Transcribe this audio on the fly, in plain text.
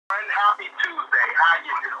Happy Tuesday. How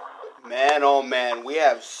you doing? Man, oh man, we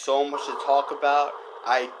have so much to talk about.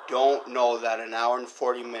 I don't know that an hour and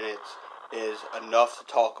 40 minutes is enough to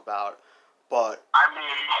talk about. But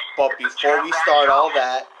before we start all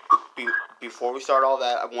that,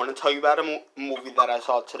 I want to tell you about a movie that I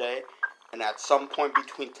saw today, and at some point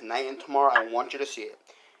between tonight and tomorrow, I want you to see it.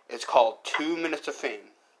 It's called 2 Minutes of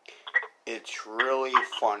Fame. It's really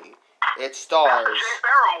funny. It stars. That's a Jay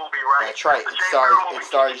Farrell movie, right? That's right. It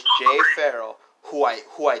stars Jay Farrell, who I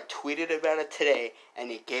tweeted about it today,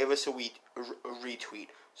 and he gave us a retweet.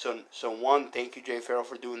 So one, thank you, Jay Farrell,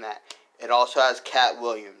 for doing that. It also has Cat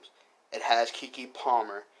Williams. It has Keke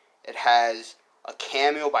Palmer. It has a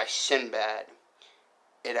cameo by Sinbad.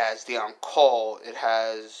 It has Dion Cole. It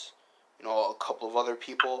has, a couple of other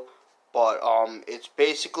people. But it's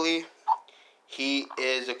basically, he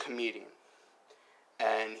is a comedian.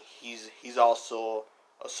 And he's also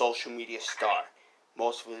a social media star.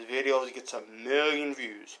 Most of his videos gets 1 million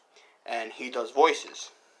views. And he does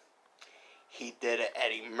voices. He did an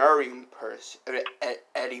Eddie Murphy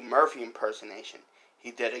impersonation. He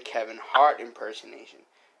did a Kevin Hart impersonation.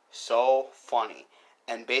 So funny.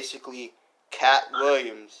 And basically, Cat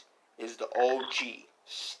Williams is the OG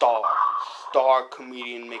star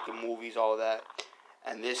comedian making movies, all that.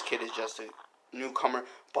 And this kid is just a newcomer,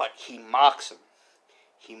 but he mocks him.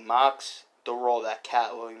 He mocks the role that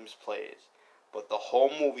Cat Williams plays. But the whole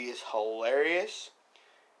movie is hilarious.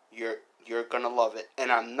 You're gonna love it.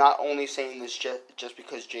 And I'm not only saying this just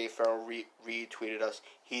because Jay Farrell retweeted us.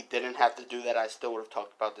 He didn't have to do that. I still would have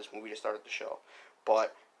talked about this movie to start the show.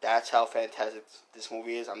 But that's how fantastic this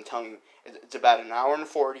movie is. I'm telling you, it's about an hour and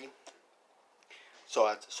 40. So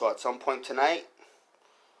at some point tonight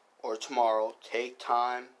or tomorrow, take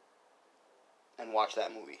time and watch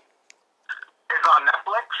that movie. It's on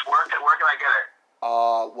Netflix? Where can I get it?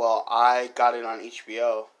 Well, I got it on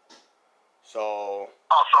HBO. So...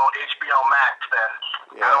 Oh, so HBO Max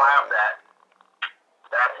then. Yeah. I don't have that.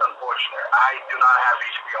 That's unfortunate. I do not have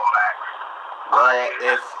HBO Max. Well,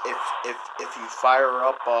 if you fire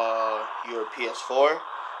up your PS4,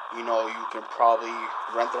 you can probably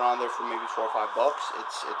rent it on there for maybe $4 or $5.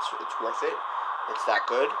 It's worth it. It's that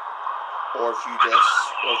good. Or if you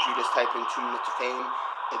just type in 2 Minutes of Fame,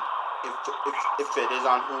 if it is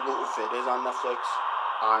on Hulu, if it is on Netflix,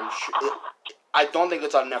 I'm sure. I don't think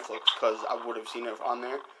it's on Netflix because I would have seen it on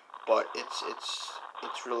there, but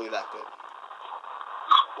it's really that good.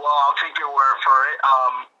 Well, I'll take your word for it.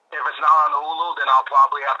 If it's not on Hulu, then I'll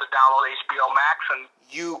probably have to download HBO Max and.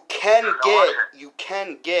 You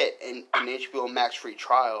can get an HBO Max free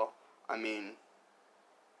trial. I mean,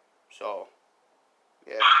 so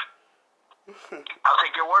yeah. I'll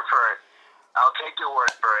take your word for it.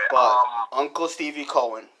 But Uncle Stevie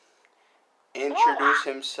Cohen introduced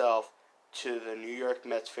himself to the New York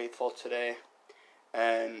Mets faithful today,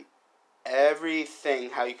 and everything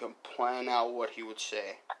how you can plan out what he would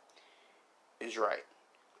say is right.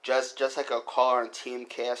 Just like a caller on Team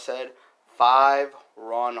K said,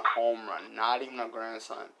 5-run home run, not even a grand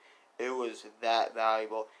slam. It was that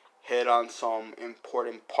valuable. Hit on some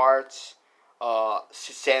important parts.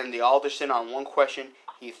 Sandy Alderson on one question,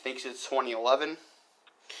 he thinks it's 2011.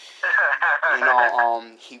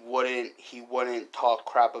 He wouldn't talk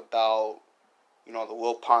crap about, the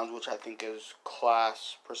Will Ponds, which I think is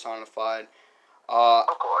class personified. Of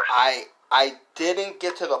course. I didn't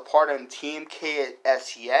get to the part on Team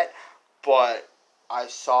KS yet, but I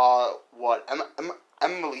saw what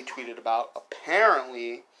Emily tweeted about.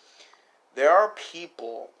 Apparently, there are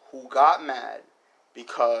people who got mad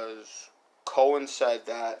because Cohen said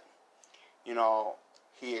that,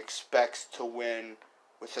 he expects to win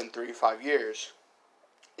within 3 to 5 years.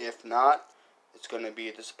 If not, it's going to be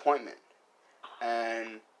a disappointment.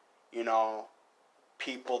 And,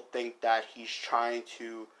 people think that he's trying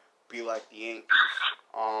to be like the Yankees.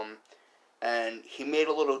 And he made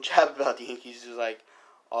a little jab about the Yankees. He's like,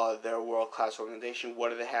 they're a world-class organization.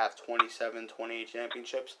 What do they have, 27, 28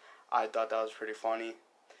 championships? I thought that was pretty funny.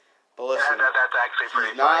 But listen, that's actually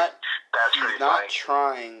pretty funny. He's not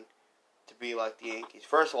trying to be like the Yankees.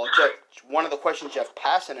 First of all, one of the questions Jeff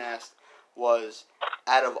Passan asked was,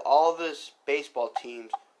 out of all this baseball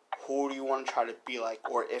teams, who do you want to try to be like,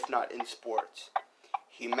 or if not in sports?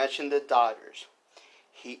 He mentioned the Dodgers.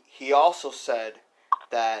 He also said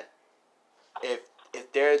that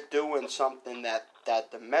if they're doing something that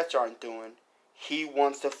the Mets aren't doing, he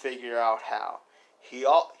wants to figure out how. He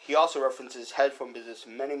also references headphone business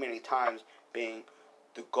many times, being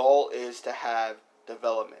the goal is to have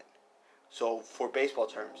development. So for baseball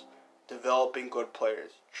terms, developing good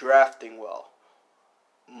players, drafting well.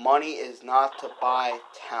 Money is not to buy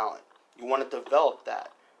talent. You want to develop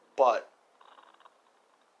that. but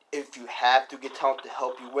if you have to get talent to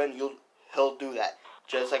help you win, he'll do that.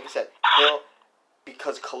 Just like I said,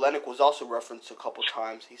 because Kalenic was also referenced a couple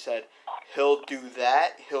times. He said he'll do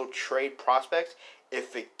that. He'll trade prospects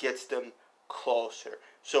if it gets them closer.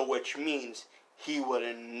 So which means he would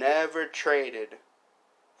have never traded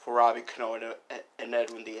for Robbie Cano and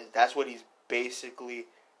Edwin Diaz. That's what he's basically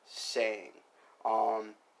saying.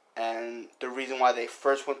 And the reason why they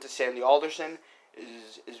first went to Sandy Alderson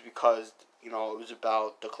is because, it was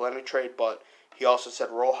about the Kalenic trade, but he also said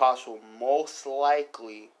Rojas will most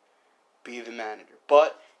likely be the manager.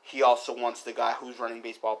 But he also wants the guy who's running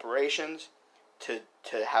baseball operations to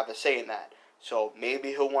have a say in that. So maybe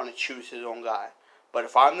he'll want to choose his own guy. But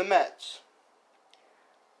if I'm the Mets,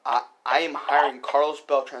 I am hiring Carlos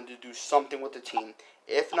Beltran to do something with the team.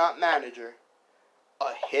 If not manager,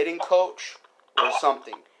 a hitting coach or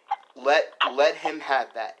something. Let him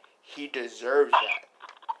have that. He deserves that.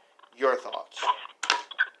 Your thoughts?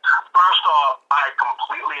 First off, I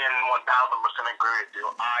completely and 1,000% agree with you.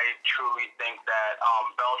 I truly think that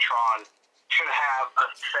Beltran should have a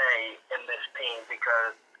say in this team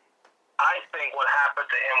because I think what happened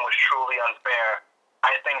to him was truly unfair.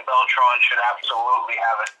 I think Beltran should absolutely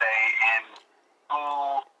have a say in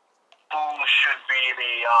who should be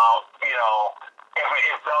the,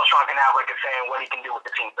 if Beltran can have like a say in what he can do with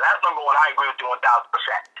the team. So that's number one. I agree with you 1,000%.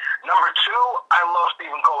 Number two, I love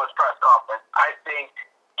Stephen Cohen's press conference. I think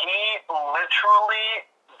he literally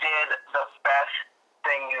did the best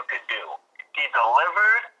thing you could do. He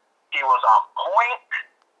delivered. He was on point.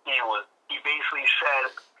 He basically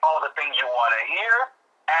said all the things you want to hear.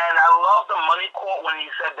 And I love the money quote when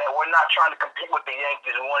he said that we're not trying to compete with the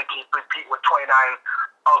Yankees. We want to compete with 29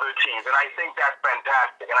 other teams. And I think that's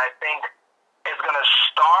fantastic. And I think it's going to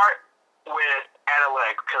start with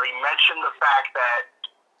analytics because he mentioned the fact that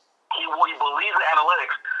he believes in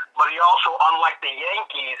analytics, but he also, unlike the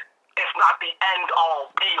Yankees, it's not the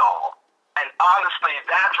end-all, be-all. And honestly,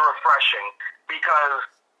 that's refreshing because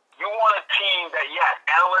you want a team that, yes,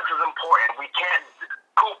 analytics is important. We can't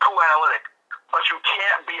poo-poo analytics, but you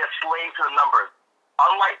can't be a slave to the numbers.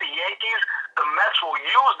 Unlike the Yankees, the Mets will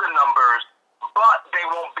use the numbers, but they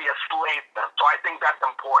won't be a slave to them. So I think that's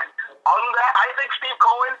important. On that, I think Steve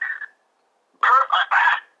Cohen,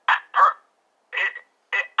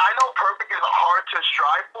 I know perfect is hard to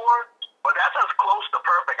strive for, but that's as close to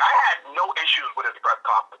perfect. I had no issues with his press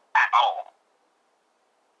conference at all.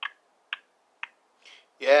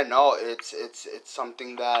 Yeah, no, it's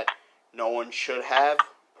something that no one should have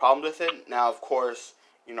problem with it. Now, of course,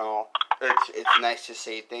 it's nice to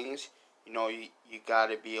say things. You got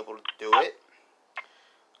to be able to do it.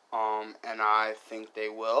 And I think they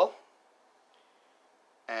will.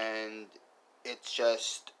 And it's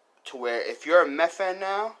just to where if you're a Met fan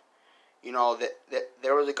now, that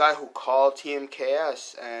there was a guy who called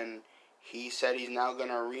TMKS and he said he's now going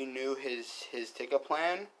to renew his ticket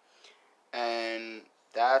plan. And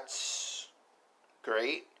that's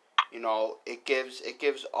great. It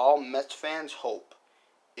gives all Mets fans hope.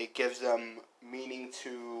 It gives them meaning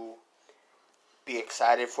to be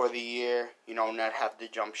excited for the year, not have to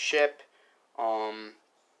jump ship.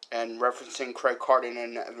 And referencing Craig Carton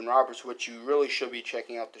and Evan Roberts, which you really should be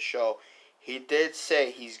checking out the show, he did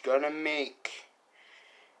say he's going to make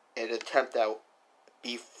an attempt out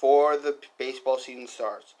before the baseball season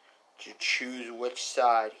starts to choose which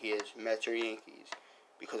side he is, Mets or Yankees.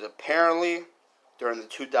 Because apparently, during the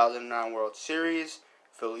 2009 World Series,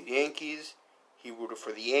 Philly Yankees, he rooted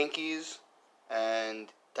for the Yankees,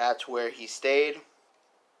 and that's where he stayed.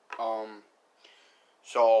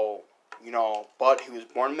 But he was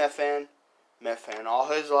born Met fan all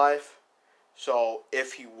his life. So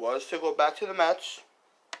if he was to go back to the Mets,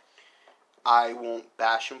 I won't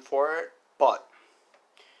bash him for it. But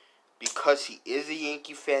because he is a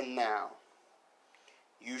Yankee fan now,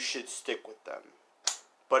 you should stick with them.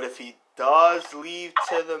 But if he does leave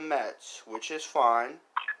to the Mets, which is fine,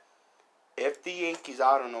 if the Yankees,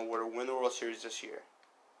 were to win the World Series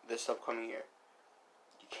this upcoming year,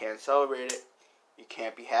 you can't celebrate it. You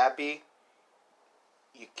can't be happy.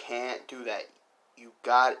 You can't do that. You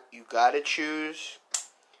got to choose,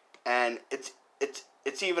 and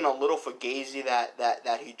it's even a little fugazi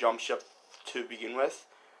that he jumped ship to begin with,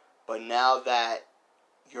 but now that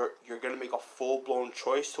you're gonna make a full blown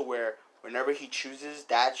choice to where whenever he chooses,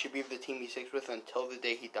 that should be the team he sticks with until the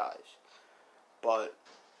day he dies. But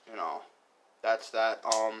that's that.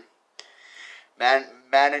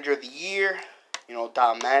 Manager of the year,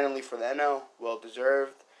 Don Mattingly for the NL, well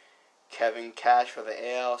deserved. Kevin Cash for the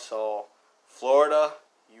AL. So Florida,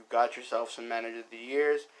 you got yourself some manager of the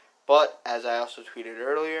years. But as I also tweeted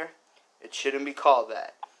earlier, it shouldn't be called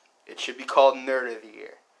that. It should be called Nerd of the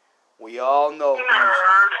Year. We all know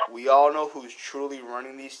who's truly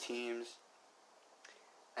running these teams,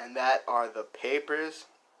 and that are the Papers,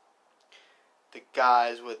 the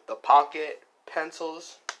guys with the pocket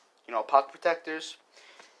pencils, pocket protectors,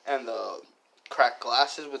 and the cracked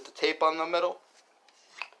glasses with the tape on the middle.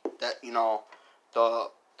 That,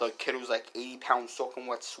 the kid who's like 80 pounds soaking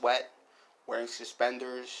wet sweat, wearing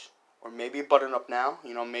suspenders, or maybe button up now.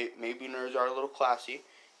 Maybe nerds are a little classy,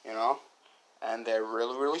 and they're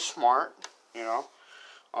really, really smart,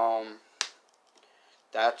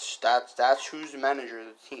 That's who's the manager of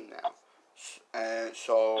the team now. And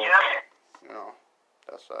so,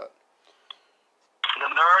 that's that. The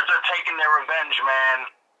nerds are taking their revenge, man.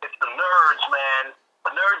 It's the nerds, man.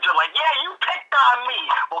 The nerds are like, yeah, you picked on me.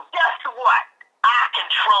 Well, guess what? I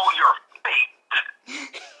control your fate.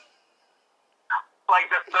 Like,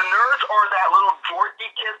 the nerds are that little dorky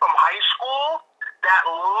kid from high school that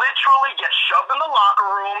literally gets shoved in the locker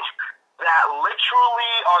rooms, that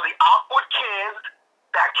literally are the awkward kids,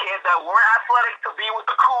 that were athletic to be with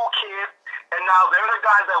the cool kids, and now they're the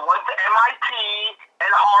guys that went to MIT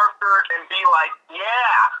and Harvard and be like,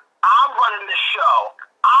 yeah, I'm running the show.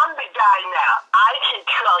 I'm the guy now. I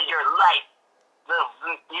control your life.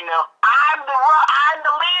 I'm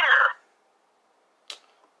the leader.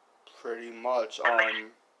 Pretty much. And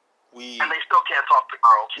they still can't talk to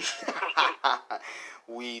girls.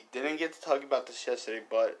 We didn't get to talk about this yesterday,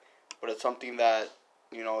 but it's something that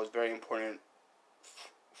is very important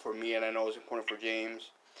for me, and I know it's important for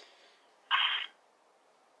James.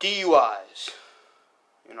 DUIs.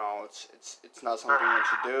 It's not something you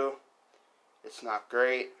should do. It's not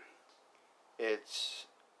great. It's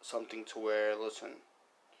something to where, listen,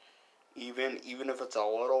 even if it's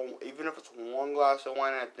one glass of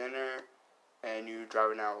wine at dinner and you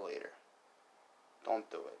drive an hour later, don't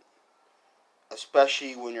do it.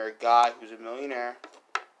 Especially when you're a guy who's a millionaire,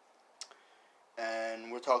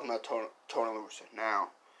 and we're talking about Tony La Russa. Now,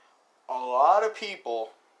 a lot of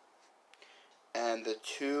people, and the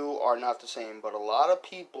two are not the same, but a lot of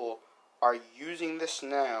people are using this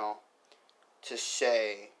now to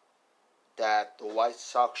say that the White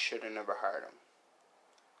Sox should have never hired him.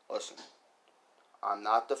 Listen, I'm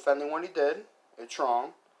not defending what he did. It's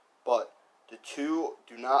wrong. But the two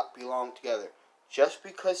do not belong together. Just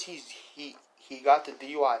because he got the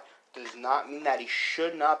DUI does not mean that he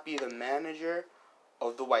should not be the manager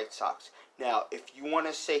of the White Sox. Now, if you want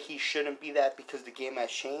to say he shouldn't be that because the game has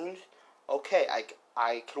changed, okay,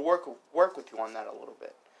 I could work with you on that a little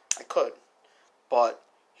bit. I could. But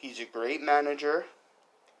he's a great manager.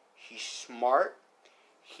 He's smart.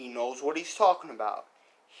 He knows what he's talking about.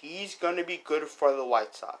 He's going to be good for the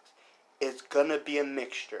White Sox. It's going to be a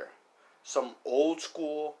mixture. Some old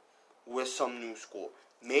school with some new school.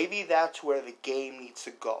 Maybe that's where the game needs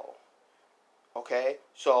to go. Okay?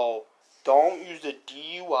 So, don't use the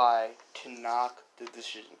DUI to knock the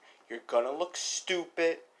decision. You're going to look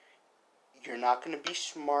stupid. You're not going to be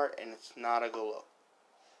smart, and it's not a good look.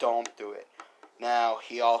 Don't do it. Now,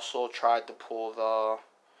 he also tried to pull what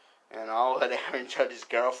Aaron Judge's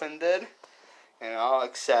girlfriend did.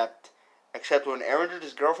 Except when Aaron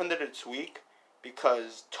Judge's girlfriend did, it's weak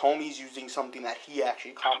because Tony's using something that he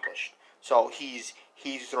actually accomplished. So he's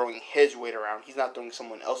throwing his weight around. He's not throwing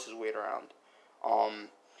someone else's weight around.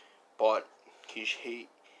 But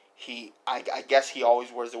I guess he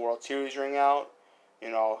always wears the World Series ring out.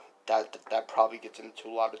 That probably gets into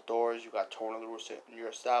a lot of doors. You got Tony La Russa in your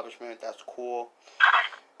establishment. That's cool.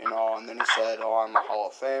 And then he said, "Oh, I'm a Hall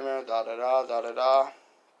of Famer." Da da da da da da.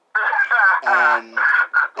 And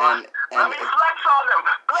let me flex on them.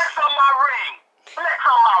 Flex on my ring. Flex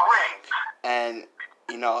on my ring. And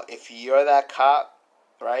if you're that cop,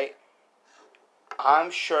 right?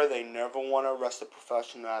 I'm sure they never want to arrest a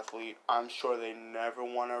professional athlete. I'm sure they never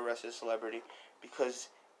want to arrest a celebrity because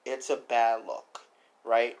it's a bad look,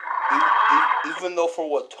 right? Even though for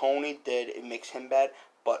what Tony did, it makes him bad.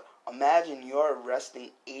 But imagine you're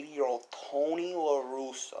arresting 80-year-old Tony La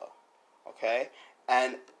Russa, okay?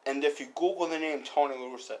 And if you Google the name Tony La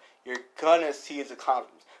Russa, you're gonna see his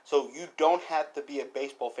accomplishments. So you don't have to be a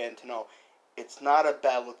baseball fan to know it's not a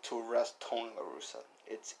bad look to arrest Tony La Russa.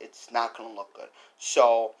 It's not gonna look good.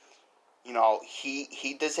 So,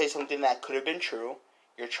 he did say something that could have been true.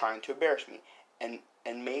 You're trying to embarrass me.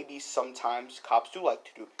 And maybe sometimes cops do like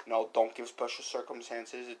to do, don't give special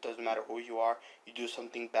circumstances. It doesn't matter who you are. You do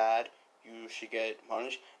something bad, you should get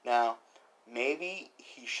punished. Now, maybe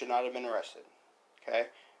he should not have been arrested. Okay?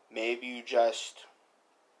 Maybe you just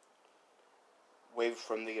wait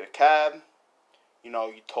for him to get a cab. You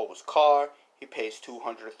tow his car. He pays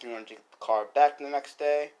 $200 or $300 to get the car back the next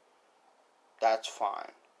day. That's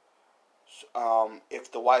fine.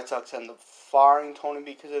 If the White Sox end up firing Tony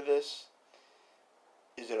because of this,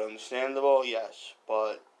 is it understandable? Yes,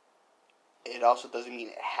 but it also doesn't mean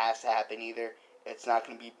it has to happen either. It's not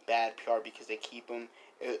going to be bad PR because they keep him.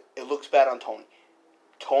 It looks bad on Tony.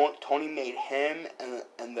 Tony made him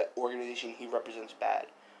and the organization he represents bad.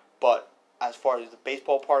 But as far as the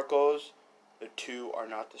baseball part goes, the two are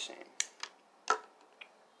not the same.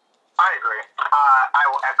 I agree. I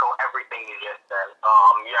will echo everything you just said.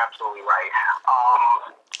 You're absolutely right.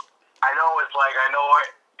 I know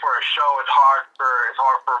for a show it's hard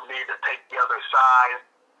for me to take the other side,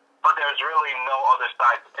 but there's really no other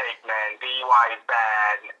side to take, man. DUI is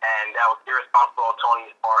bad, and that was irresponsible on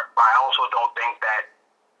Tony's part. But I also don't think that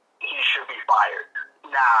he should be fired.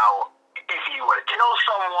 Now, if he were to kill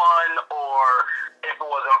someone, or if it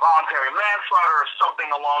was involuntary manslaughter or something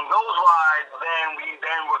along those lines, then we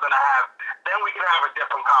could have a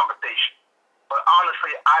different conversation. But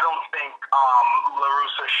honestly, I don't think La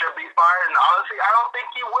Russa should be fired, and honestly, I don't think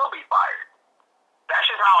he will be fired. That's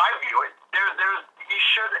just how I view it. He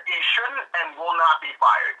shouldn't and will not be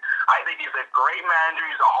fired. I think he's a great manager.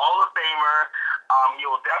 He's a Hall of Famer. He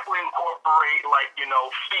will definitely incorporate,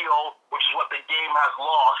 feel, which is what the game has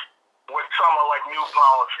lost with some of new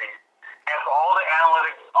policies. And for all the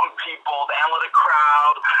analytic people, the analytic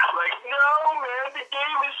crowd, no, man, the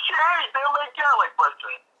game has changed. They're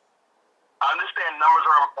listen, I understand numbers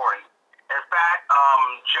are important. In fact,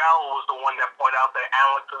 Gel was the one that pointed out that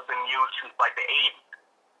analytics has been used since the 80s.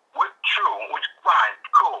 Which fine,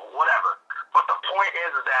 cool, whatever. But the point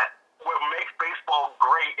is that what makes baseball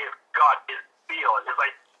great is gut, is feel. It's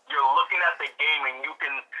you're looking at the game and you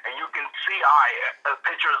can see a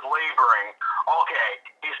pitcher's laboring. Okay,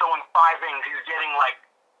 he's throwing 5 innings, he's getting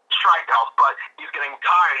strikeouts, but he's getting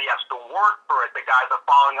tired. He has to work for it. The guys are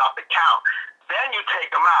following up the count. Then you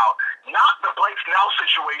take him out. Not the Blake Snell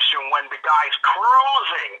situation when the guy's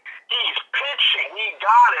cruising. He's pitching. He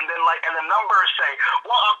got it. And the numbers say,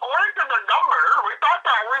 well, according to the numbers, we thought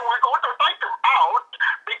that we were going to take him out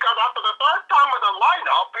because after the third time of the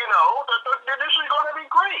lineup, this is going to be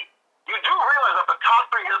great. You do realize that the top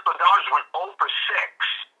 3 hits the Dodgers went 0 for 6.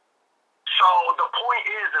 So the point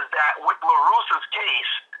is that with La Russa's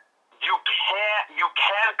case, you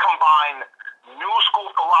can't combine new school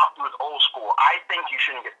philosophy with old school. I think you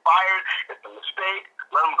shouldn't get fired. It's a mistake.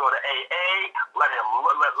 Let him go to AA. Let him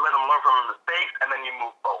learn from his mistakes, and then you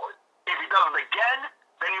move forward. If he does it again,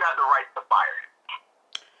 then you have the right to fire him.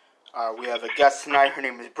 We have a guest tonight. Her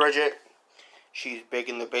name is Bridget. She's big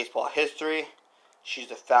in the baseball history. She's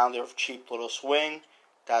the founder of Cheap Little Swing.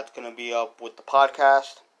 That's going to be up with the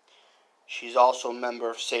podcast. She's also a member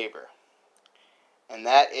of SABRE. And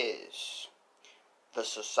that is the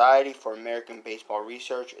Society for American Baseball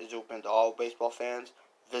Research is open to all baseball fans.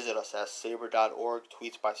 Visit us at sabre.org,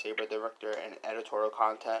 tweets by SABRE Director, and editorial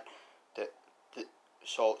content.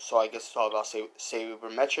 So I guess it's all about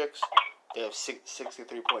sabermetrics. They have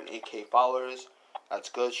 63.8K followers. That's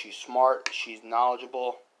good. She's smart. She's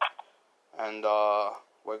knowledgeable. And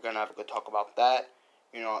we're going to have a good talk about that.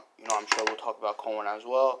 I'm sure we'll talk about Cohen as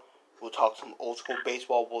well. We'll talk some old school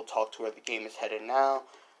baseball. We'll talk to where the game is headed now.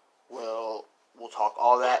 We'll talk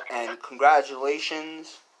all that. And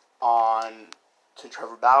congratulations to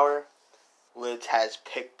Trevor Bauer. Lids has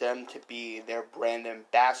picked them to be their brand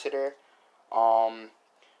ambassador.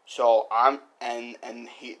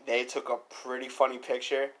 They took a pretty funny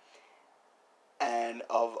picture and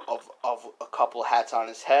of a couple of hats on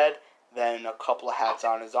his head, then a couple of hats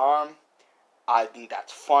on his arm. I think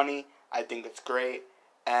that's funny. I think it's great.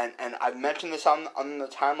 And I've mentioned this on the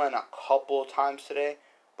timeline a couple of times today,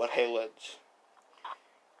 but hey, Lids,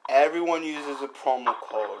 everyone uses a promo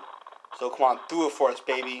code. So come on, do it for us,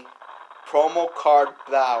 baby. Promo code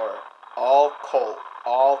Bauer, all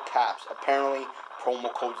caps. Apparently,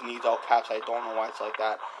 promo codes needs all caps. I don't know why it's like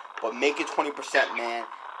that, but make it 20%, man.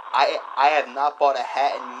 I have not bought a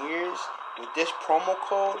hat in years. With this promo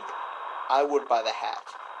code, I would buy the hat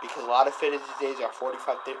because a lot of fitteds these days are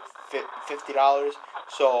 $45, $50.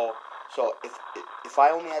 So if I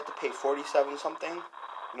only had to pay $47 something,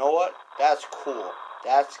 you know what? That's cool.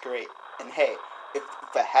 That's great. And hey, if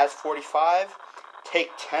it has $45,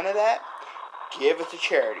 take 10 of that, give it to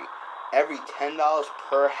charity. Every $10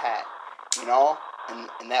 per hat, and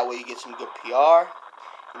that way you get some good PR.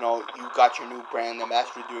 You got your new brand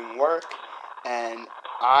ambassador doing work, and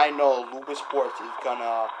I know Luba Sports is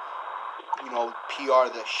gonna, PR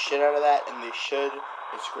the shit out of that, and they should.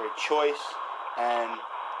 It's a great choice. And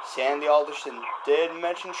Sandy Alderson did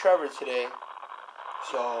mention Trevor today,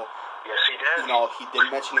 so yes, he did. He did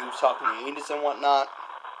mention he was talking to Edis and whatnot.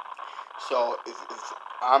 So if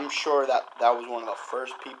I'm sure that was one of the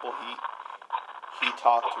first people he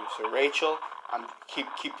talked to. So Rachel, keep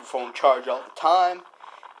your phone charged all the time,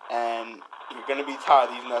 and you're gonna be tired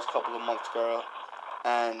these next couple of months, girl.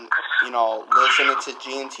 And listening to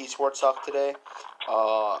G&T Sports Talk today,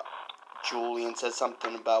 Julian said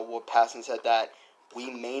something about what Passon said, that we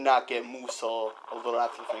may not get moves till a little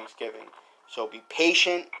after Thanksgiving. So be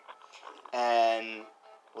patient, and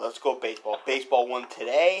let's go baseball. Baseball won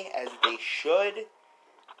today, as they should,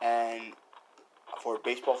 and for a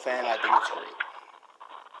baseball fan, I think it's great.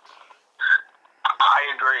 I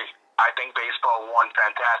agree. I think baseball won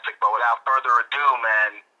fantastic, but without further ado,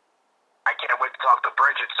 man, I can't wait to talk to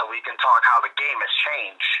Bridget so we can talk how the game has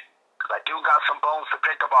changed. Because I do got some bones to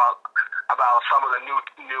pick about some of the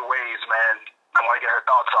new ways, man. I want to get her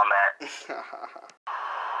thoughts on that.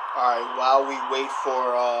 All right, while we wait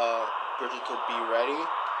for Bridget to be ready,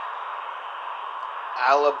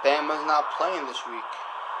 Alabama's not playing this week.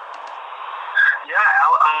 Yeah,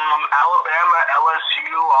 Alabama,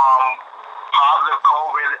 LSU, positive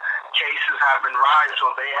COVID cases have been rising, so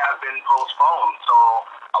they have been postponed. So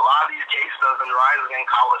a lot of these cases have been rising in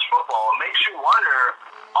college football. It makes you wonder,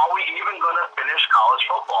 are we even going to finish college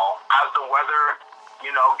football as the weather,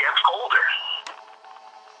 gets colder?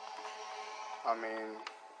 I mean,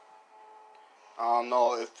 I don't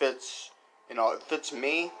know if it's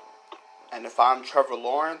me, and if I'm Trevor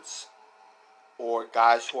Lawrence, or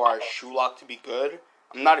guys who are shoe-locked to be good,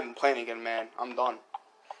 I'm not even playing again, man. I'm done.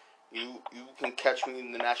 You can catch me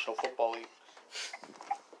in the National Football League.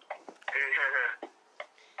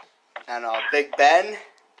 And Big Ben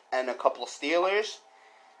and a couple of Steelers,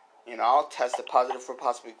 tested positive for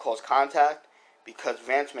possibly close contact because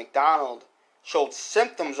Vance McDonald showed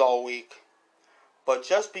symptoms all week. But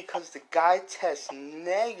just because the guy tests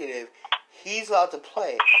negative, he's allowed to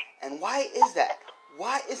play. And why is that?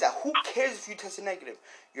 Who cares if you tested negative?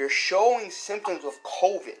 You're showing symptoms of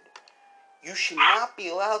COVID. You should not be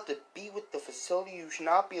allowed to be with the facility. You should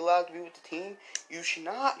not be allowed to be with the team. You should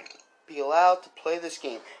not be allowed to play this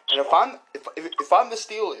game. And if I'm the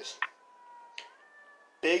Steelers,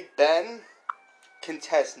 Big Ben can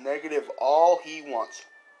test negative all he wants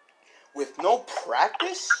with no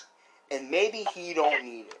practice, and maybe he don't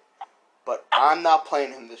need it. But I'm not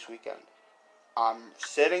playing him this weekend. I'm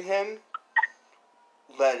sitting him.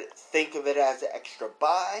 Think of it as an extra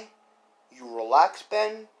bye. You relax,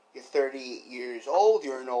 Ben. You're 38 years old.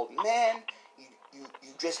 You're an old man. You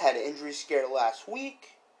just had an injury scare last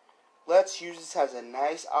week. Let's use this as a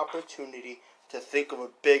nice opportunity to think of a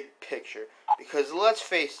big picture. Because let's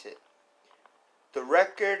face it, the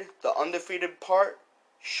record, the undefeated part,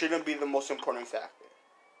 shouldn't be the most important factor.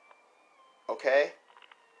 Okay?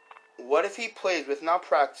 What if he plays with not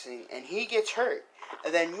practicing and he gets hurt,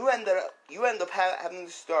 and then you end up having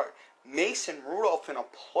to start Mason Rudolph in a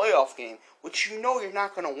playoff game, which you're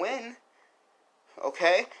not going to win?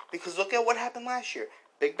 Okay? Because look at what happened last year.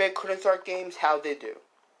 Big Ben couldn't start games. How'd they do?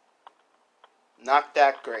 Not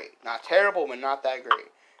that great. Not terrible, but not that great.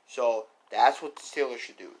 So that's what the Steelers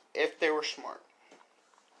should do if they were smart.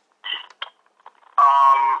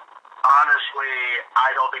 Honestly, I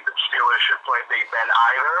don't think the Steelers should play Big Ben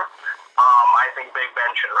either. I think Big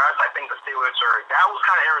Ben should rest. I think the Steelers that was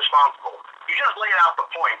kind of irresponsible. You just laid out the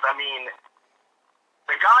points. I mean,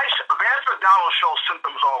 Vance McDonald showed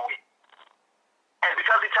symptoms all week. And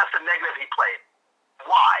because he tested negative, he played.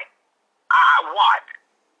 Why? Why?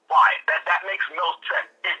 That makes no sense.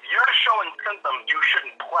 If you're showing symptoms, you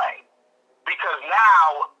shouldn't play. Because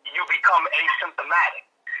now you become asymptomatic.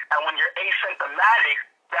 And when you're asymptomatic,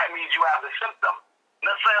 that means you have the symptom.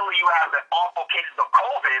 Necessarily you have the awful cases of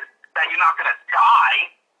COVID that you're not going to die.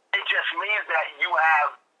 It just means that you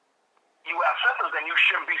have symptoms and you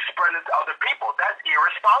shouldn't be spreading it to other people. That's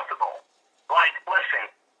irresponsible. Like, listen,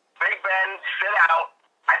 Big Ben, sit out.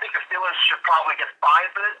 I think the Steelers should probably get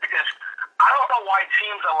fined for this because I don't know why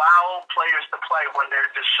teams allow players to play when they're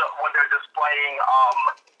displaying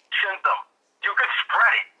symptoms. You could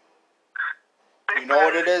spread it. You know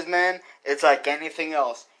what it is, man? It's like anything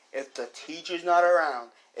else. If the teacher's not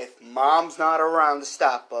around, if mom's not around to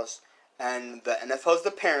stop us, and the NFL's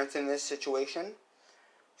the parents in this situation,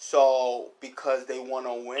 so because they want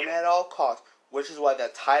to win at all costs, which is why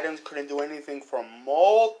the Titans couldn't do anything for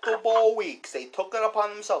multiple weeks. They took it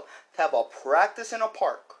upon themselves to have a practice in a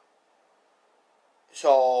park.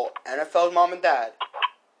 So, NFL's mom and dad,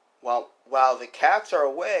 while the cats are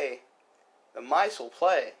away, the mice will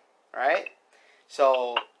play, right?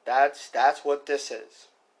 So that's what this is.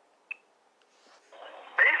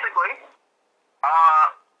 Basically,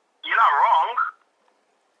 you're not wrong.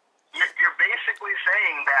 You're basically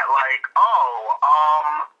saying that,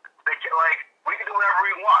 we can do whatever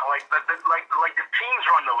we want. Like the teams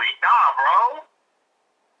run the league. Nah, bro.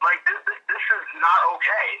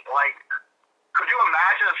 Like, could you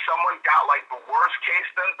imagine if someone got, like, the worst case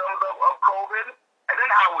symptoms of COVID? And then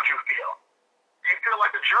how would you feel? You feel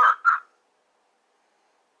like a jerk.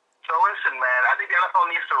 So listen, man, I think the NFL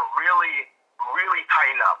needs to really, really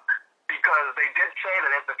tighten up. Because they did say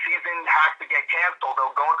that if the season has to get canceled,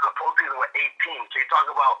 they'll go into the postseason with 8 teams. So you talk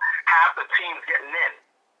about half the teams getting in.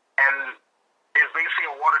 And it's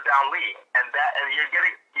basically a watered down league. And you're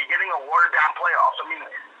getting a watered down playoffs. I mean,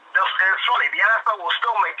 it's funny, the NFL will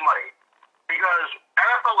still make money. Because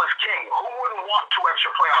NFL is king. Who wouldn't want 2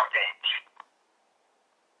 extra playoff games?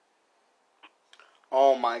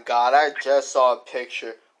 Oh my God, I just saw a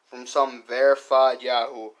picture from some verified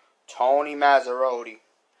Yahoo. Tony Mazzarotti.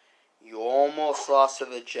 You almost lost to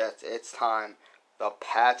the Jets. It's time. The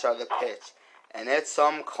Pats are the Pits. And it's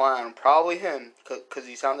some clown. Probably him, because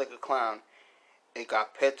he sounds like a clown. It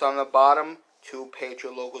got Pits on the bottom, 2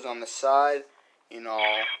 Patriot logos on the side, and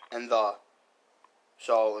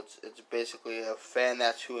so it's basically a fan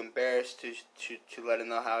that's too embarrassed to let him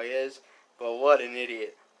know how he is. But what an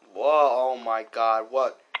idiot. Oh my God,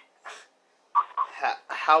 what?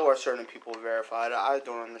 How are certain people verified? I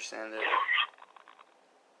don't understand it.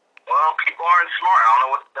 Well, people aren't smart. I don't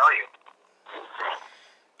know what to tell you.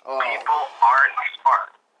 People aren't smart.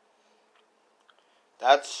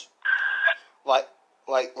 That's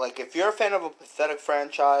like if you're a fan of a pathetic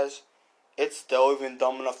franchise, it's still even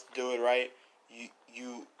dumb enough to do it, right?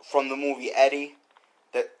 You from the movie Eddie,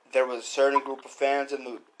 that there was a certain group of fans in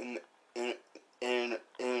the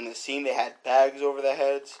scene. They had bags over their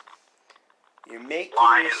heads. You're making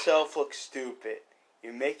yourself look stupid.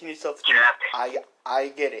 You're making yourself stupid. I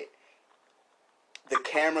get it. The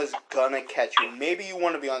camera's gonna catch you. Maybe you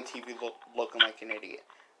want to be on TV looking like an idiot.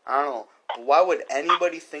 I don't know. But why would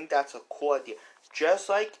anybody think that's a cool idea? Just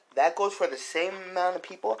like that goes for the same amount of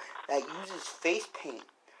people that uses face paint.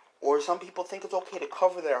 Or some people think it's okay to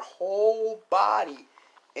cover their whole body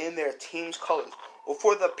in their team's colors. Or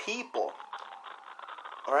for the people.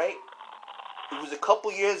 Alright? It was a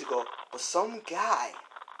couple years ago, but some guy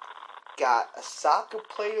got a soccer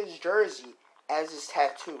player's jersey as his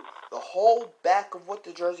tattoo. The whole back of what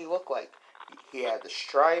the jersey looked like. He had the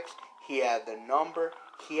stripes, he had the number,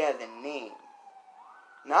 he had the name.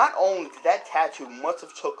 Not only did that tattoo must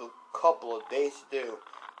have took a couple of days to do.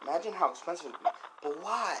 Imagine how expensive it would be. But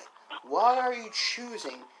why? Why are you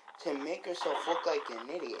choosing to make yourself look like an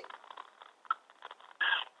idiot?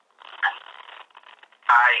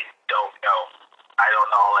 I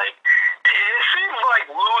don't know. Like, it seems like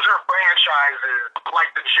loser franchises,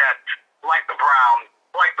 like the Jets, like the Browns,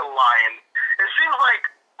 like the Lions, it seems like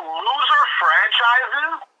loser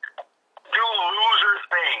franchises do loser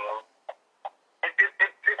things.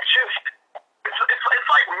 It's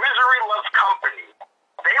like misery loves company.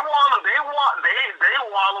 They wallow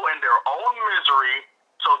in their own misery,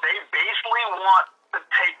 so they basically want to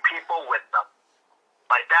take people with them.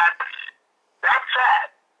 Like that's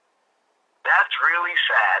sad. That's really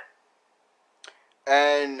sad.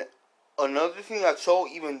 And another thing that's so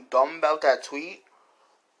even dumb about that tweet,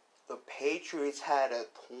 the Patriots had a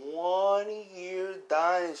 20-year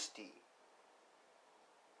dynasty.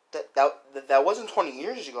 That wasn't 20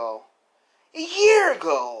 years ago. A year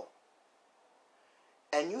ago.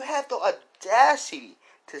 And you have the audacity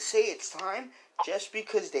to say it's time just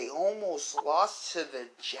because they almost lost to the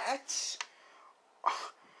Jets?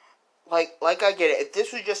 Like I get it. If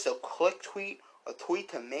this was just a click tweet, a tweet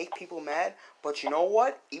to make people mad, but you know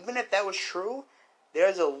what? Even if that was true,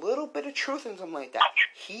 there's a little bit of truth in something like that.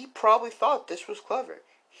 He probably thought this was clever.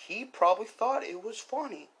 He probably thought it was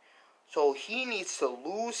funny. So he needs to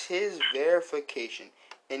lose his verification.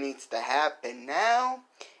 It needs to happen now,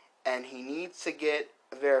 and he needs to get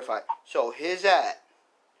verified. So his ad.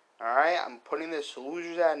 Alright, I'm putting this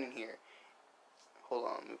loser's ad in here. Hold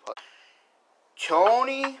on, let me put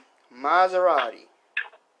Tony Mazzarotti.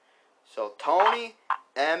 So Tony,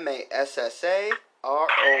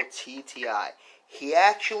 Massarrotti. He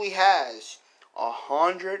actually has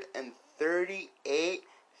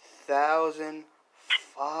 138,000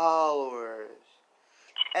 followers.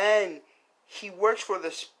 And he works for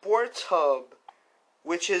the Sports Hub,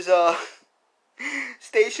 which is a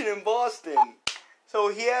station in Boston. So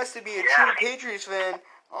he has to be a true Patriots fan.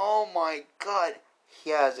 Oh my God. He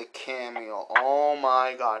has a cameo. Oh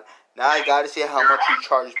my God. Now I gotta see how much he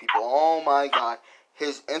charges people. Oh my God.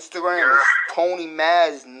 His Instagram is Tony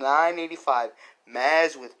Maz 985.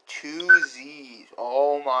 Maz with 2 Z's.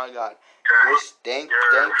 Oh my God. Thank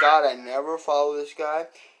God I never follow this guy.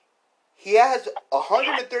 He has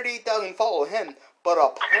 138,000 follow him, but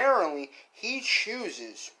apparently he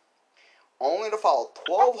chooses only to follow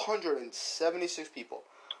 1,276 people.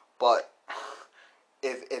 But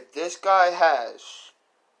if this guy's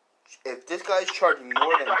charging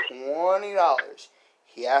more than $20,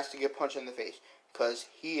 he has to get punched in the face because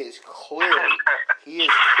he is clearly a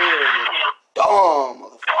dumb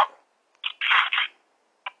motherfucker.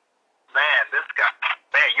 Man, this guy,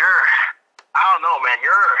 man, I don't know, man,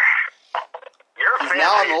 He's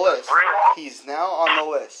now on the list. He's now on the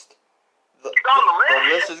list. The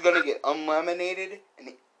list is gonna get unlaminated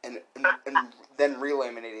and then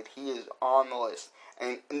relaminated. He is on the list,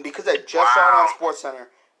 and because I just saw it on SportsCenter,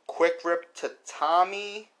 quick rip to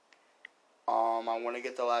Tommy. I want to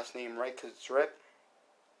get the last name right because it's Rip.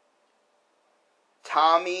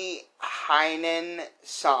 Tommy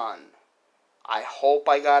Heinen-san. I hope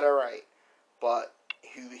I got it right, but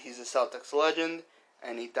he's a Celtics legend,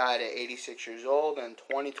 and he died at 86 years old, and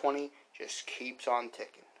 2020 just keeps on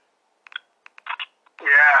ticking.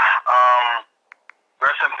 Yeah,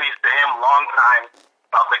 rest in peace to him, long-time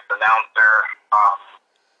Celtics announcer.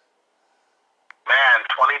 Man,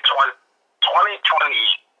 2020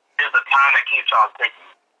 is the time that keeps on ticking.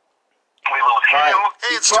 We lose him. Right.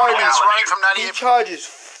 It's running from 98. He charges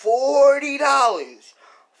 $40.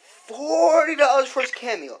 $40 for his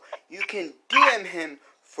cameo. You can DM him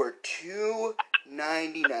for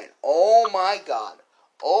 $2.99. Oh my god.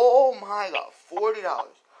 Oh my god. $40.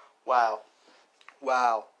 Wow.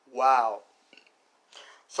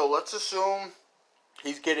 So let's assume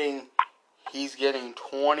he's getting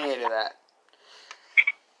 28 of that.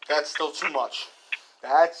 That's still too much.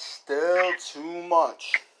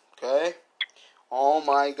 Okay? Oh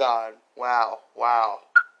my god. Wow.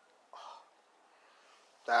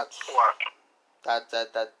 That's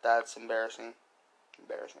embarrassing.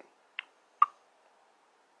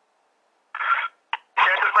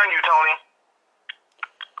 Can't defend you, Tony.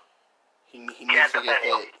 He needs to get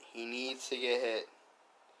hit. He needs to get hit.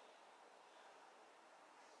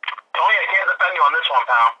 Tony, I can't defend you on this one,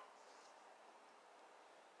 pal.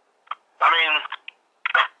 I mean,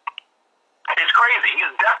 it's crazy.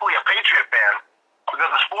 He's definitely a Patriot fan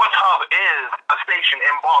because the Sports Hub is a station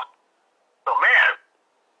in Boston. So, man,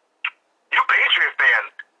 you Patriot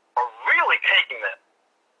fans are really taking it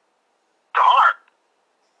to heart.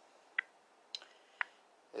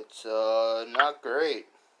 It's not great.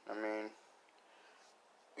 I mean,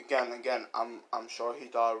 again, I'm sure he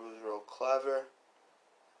thought it was real clever,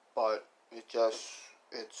 but it's a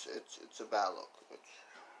bad look.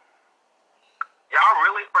 Y'all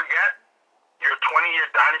really forget your 20-year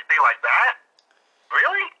dynasty like that?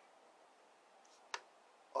 Really?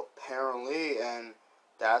 Apparently, and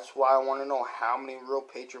that's why I want to know how many real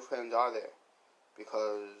Patriot fans are there,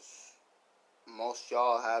 because most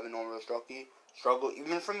y'all haven't known real struggle.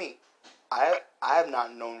 Even for me, I have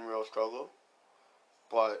not known real struggle,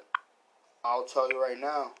 but I'll tell you right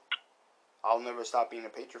now, I'll never stop being a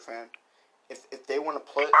Patriot fan. If they want to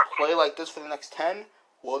play like this for the next 10,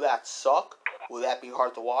 will that suck? Will that be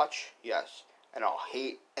hard to watch? Yes. And I'll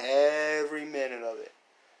hate every minute of it.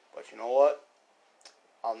 But you know what?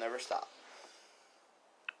 I'll never stop.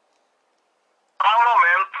 I don't know,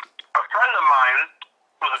 man. A friend of mine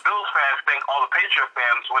who's a Bills fan think all the Patriot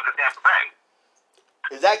fans went to Tampa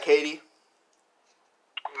Bay. Is that Katie?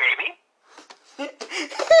 Maybe.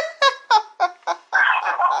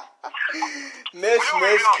 Miss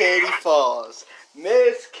Katie Falls.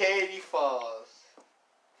 Miss Katie Falls.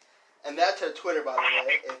 And that's her Twitter, by the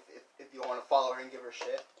way, if you want to follow her and give her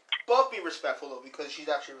shit. But be respectful, though, because she's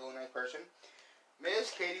actually a really nice person.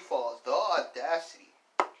 Miss Katie Falls, the audacity.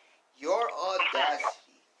 Your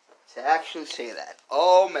audacity to actually say that.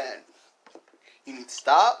 Oh, man. You need to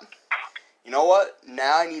stop. You know what?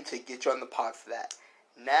 Now I need to get you on the pod for that.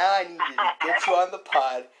 Now I need to get you on the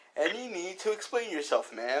pod, and you need to explain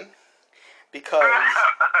yourself, man. Because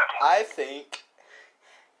I think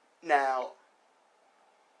now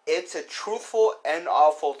it's a truthful and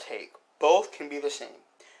awful take. Both can be the same.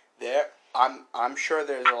 I'm sure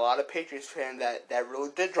there's a lot of Patriots fans that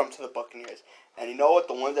really did drum to the Buccaneers. And you know what?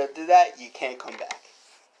 The ones that did that, you can't come back.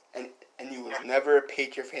 And you was never a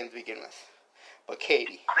Patriot fan to begin with. But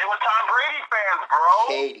Katie. They were Tom Brady fans, bro.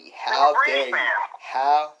 Katie, how dare you?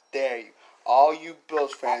 How dare you? All you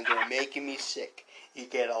Bills fans are making me sick. You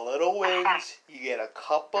get a little wins. You get a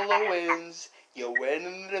couple of wins. You win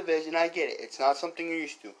in the division. I get it. It's not something you're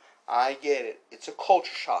used to. I get it. It's a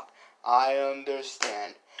culture shock. I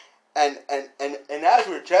understand. And as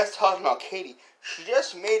we were just talking about Katie, she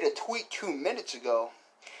just made a tweet 2 minutes ago.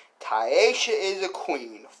 Taisha is a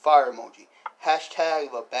queen. Fire emoji.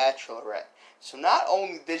 Hashtag The Bachelorette. So not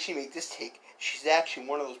only did she make this take, she's actually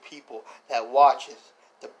one of those people that watches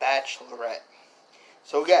The Bachelorette.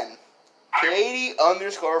 So again,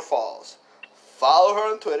 Katie_Falls. Follow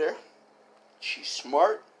her on Twitter. She's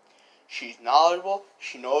smart. She's knowledgeable.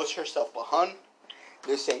 She knows her stuff. But hun,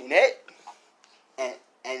 this ain't it. And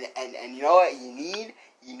you know what you need?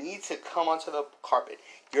 You need to come onto the carpet.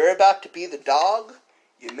 You're about to be the dog.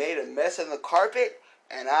 You made a mess on the carpet,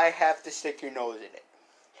 and I have to stick your nose in it.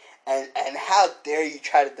 And how dare you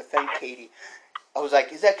try to defend Katie? I was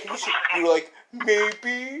like, is that Katie? You were like,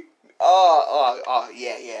 maybe.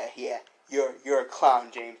 Yeah. You're a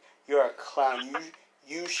clown, James. You're a clown.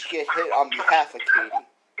 You should get hit on behalf of Katie. Listen,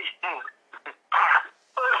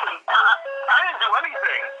 I didn't do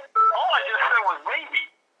anything. All I just said was maybe.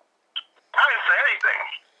 I didn't say anything.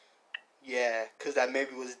 Yeah, because that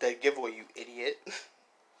maybe was a dead giveaway, you idiot.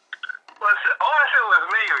 Listen, all I said was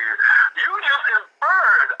maybe. You just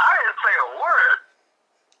inferred. I didn't say a word.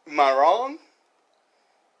 Am I wrong?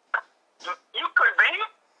 You could be.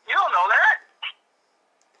 You don't know that.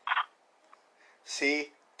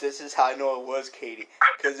 See, this is how I know it was Katie.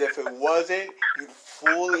 Because if it wasn't, you'd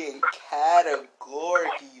fully and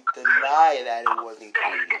categorically deny that it wasn't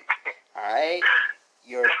Katie. Alright?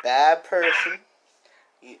 You're a bad person.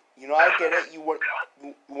 You know, I get it. You want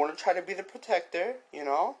to try to be the protector, you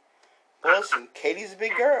know? But listen, Katie's a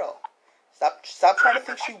big girl. Stop trying to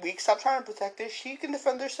think she's weak. Stop trying to protect her. She can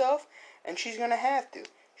defend herself, and she's going to have to.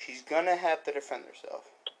 She's going to have to defend herself.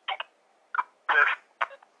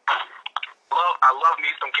 I love me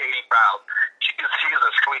some Katie Brown. She's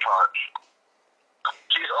a sweetheart.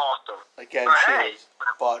 She's awesome. Again, she is.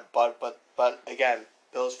 But again,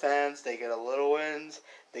 Bills fans, they get a little wins,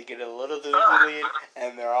 they get a little lead,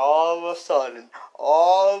 and they're all of a sudden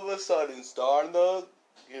starting to,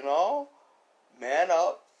 man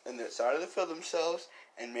up, and they're starting to feel themselves,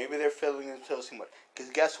 and maybe they're feeling themselves too much. Because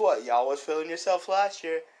guess what? Y'all was feeling yourself last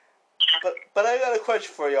year. But I got a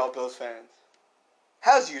question for y'all Bills fans.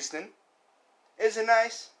 How's Houston? Is it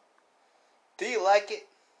nice? Do you like it?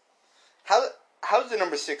 How's the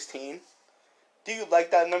number 16? Do you like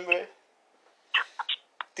that number?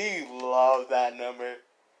 Do you love that number?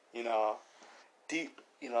 Do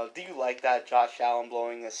you like that Josh Allen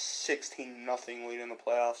blowing a 16-0 lead in the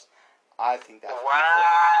playoffs? I think that's beautiful.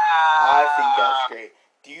 I think that's great.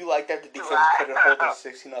 Do you like that the defense couldn't hold a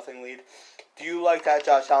 16-0 lead? Do you like that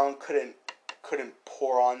Josh Allen couldn't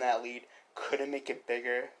pour on that lead? Couldn't make it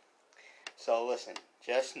bigger? So listen,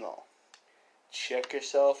 just know. Check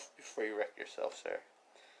yourself before you wreck yourself, sir.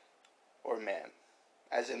 Or ma'am.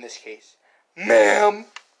 As in this case. Ma'am!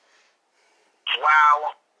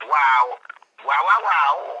 Wow.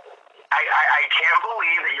 I can't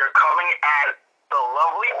believe that you're coming at the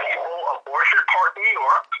lovely people of Orchard Park, New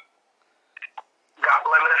York.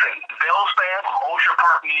 Listen, Bills fans from Orchard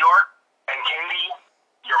Park, New York, and Katie,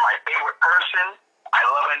 you're my favorite person. I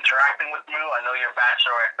love interacting with you. I know you're a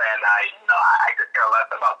Bachelorette fan. I could care less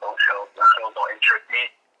about those shows. Those shows don't interest me.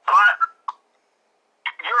 But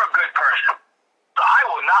you're a good person. So I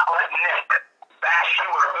will not let Nick bash you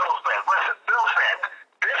with a Bills fan. Listen, Bills fans,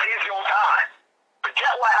 this is your time.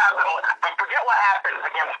 Forget what happened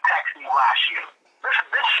against Texas last year.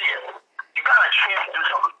 This year, you got a chance to do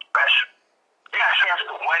something special. You got a chance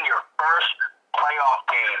to win your first playoff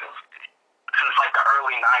game since like the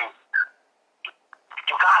early 90s.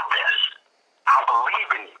 You got this. I believe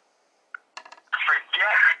in you.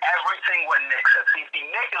 Forget everything what Nick said. See,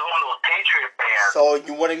 Nick is one of those Patriot fans. So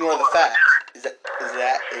you want to ignore the fact? Is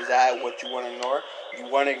that what you want to ignore?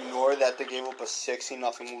 You want to ignore that they gave up a 16-0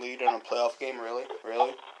 lead in a playoff game? Really?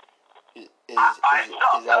 Is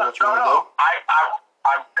that what you want to do?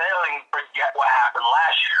 I'm failing to forget what happened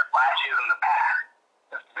last year. Last year's in the past.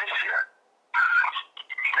 This year,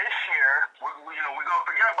 we're going to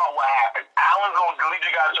forget about what happened. Allen's going to lead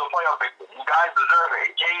you guys to a playoff victory. You guys deserve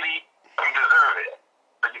it. Katie, you deserve it.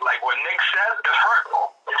 But like what Nick says, it's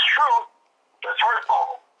hurtful. It's true. It's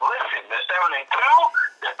hurtful. Listen, they're 7-2.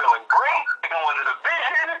 They're feeling great. They're going to the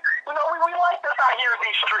division. We like this out here in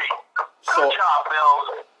these streets. Good job,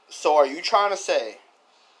 Bills. So are you trying to sit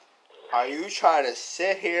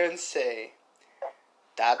here and say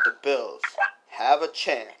that the Bills have a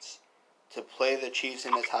chance to play the Chiefs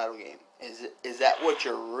in the title game? Is that what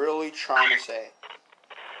you're really trying to say?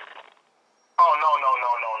 Oh, no,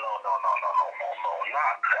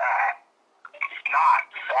 not that.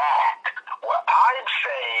 What I'm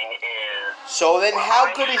saying is... So then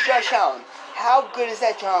how good is Josh Allen? How good is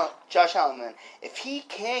that Josh Allen then? If he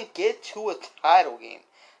can't get to a title game,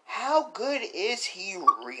 how good is he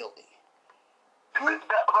really? The bar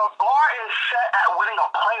is set at winning a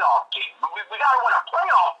playoff game. We got to win a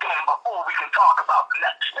playoff game before we can talk about the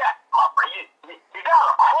next step, my friend. You got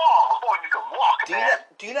to crawl before you can walk,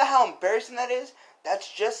 Do you know how embarrassing that is?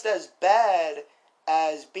 That's just as bad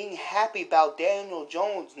as being happy about Daniel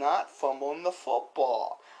Jones not fumbling the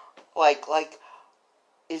football. Like,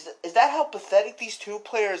 is that how pathetic these two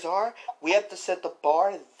players are? We have to set the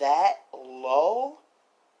bar that low?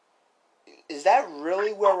 Is that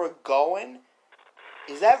really where we're going?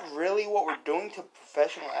 Is that really what we're doing to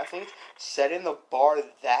professional athletes? Setting the bar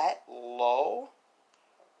that low?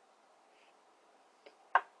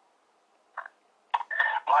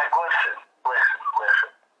 Like, listen.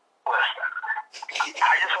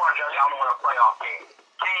 I just want Josh Allen to win a playoff game.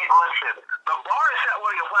 Listen, the bar is set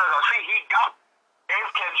winning a playoff game. See,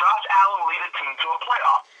 can Josh Allen lead a team to a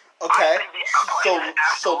playoff? Okay,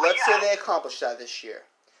 so let's say they accomplish that this year.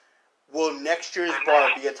 Will next year's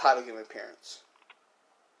bar be a title game appearance?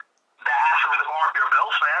 That has to be the bar if you're a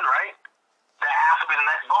Bills fan, right? That has to be the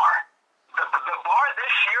next bar. The bar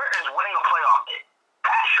this year is winning a playoff game.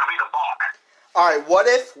 That should be the bar. All right, what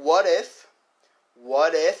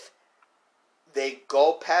if they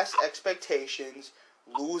go past expectations,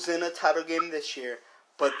 lose in a title game this year,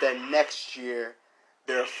 but then next year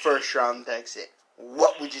they're a first round exit?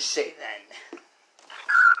 What would you say then?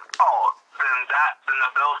 Oh, then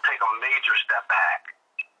the Bills take a major step back.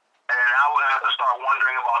 And now we're going to have to start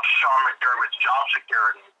wondering about Sean McDermott's job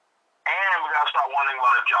security. And we're going to start wondering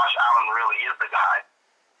about if Josh Allen really is the guy.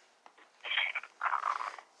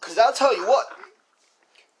 Because I'll tell you what,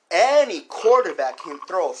 any quarterback can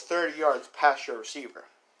throw 30 yards past your receiver.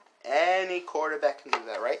 Any quarterback can do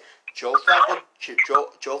that, right? Joe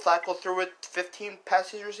Flacco threw it 15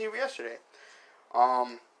 past his receiver yesterday.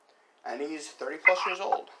 And he's 30 plus years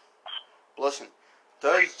old. Listen,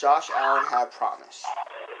 does Josh Allen have promise?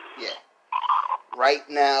 Yeah. Right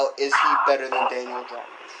now, is he better than Daniel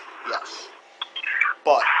Jones? Yes.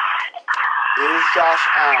 But is Josh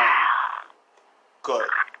Allen good?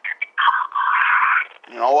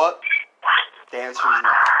 You know what? The answer is no.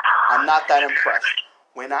 I'm not that impressed.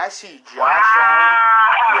 When I see Josh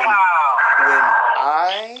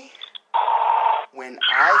Allen, when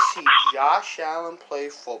I see Josh Allen play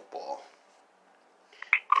football,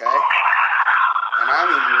 okay? And I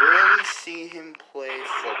mean really see him play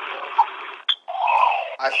football,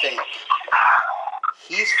 I think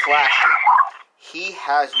he's flashy. He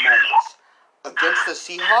has moments. Against the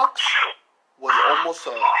Seahawks was almost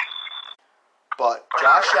over. But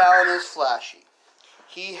Josh Allen is flashy.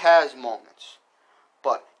 He has moments.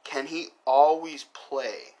 But can he always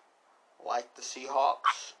play like the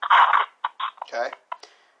Seahawks? Okay?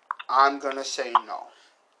 I'm going to say no.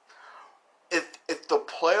 If the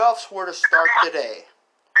playoffs were to start today,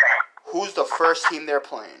 who's the first team they're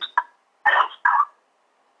playing?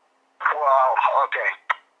 Well, okay.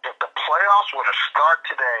 If the playoffs were to start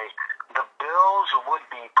today, the Bills would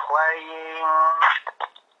be playing...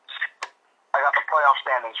 I got the playoff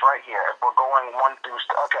standings right here. If we're going 1 through...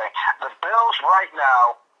 Okay. The Bills right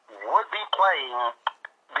now would be playing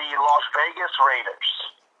the Las Vegas Raiders.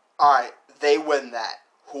 Alright, they win that.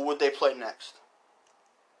 Who would they play next?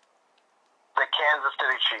 The Kansas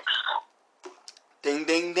City Chiefs. Ding,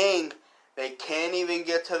 ding, ding. They can't even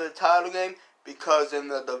get to the title game because in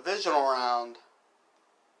the divisional round,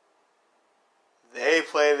 they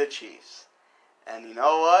play the Chiefs. And you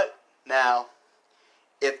know what? Now,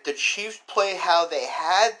 if the Chiefs play how they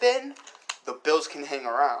have been, the Bills can hang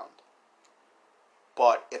around.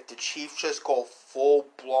 But if the Chiefs just go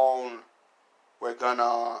full-blown, we're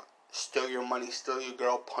gonna steal your money, steal your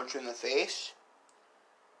girl, punch you in the face,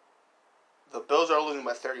 the Bills are losing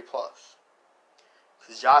by 30 plus.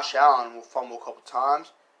 Because Josh Allen will fumble a couple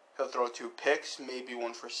times. He'll throw 2 picks, maybe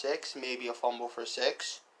 1 for 6, maybe a fumble for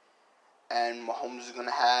 6. And Mahomes is going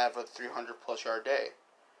to have a 300 plus yard day.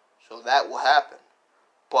 So that will happen.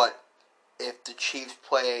 But if the Chiefs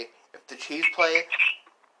play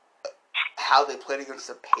how they played against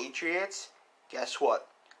the Patriots, guess what?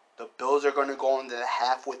 The Bills are going to go into the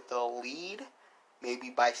half with the lead, maybe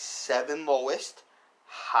by 7 lowest,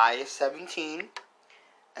 highest 17,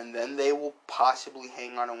 and then they will possibly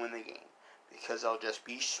hang on and win the game because they'll just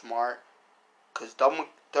be smart. Because Doug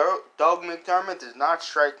McDermott does not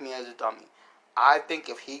strike me as a dummy. I think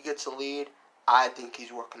if he gets a lead, I think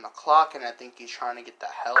he's working the clock, and I think he's trying to get the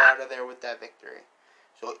hell out of there with that victory.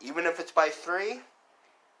 So even if it's by 3,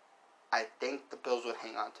 I think the Bills would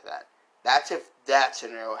hang on to that. That's if that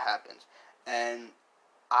scenario happens. And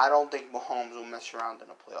I don't think Mahomes will mess around in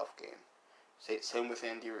a playoff game. Same with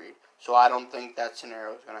Andy Reid. So I don't think that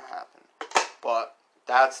scenario is going to happen. But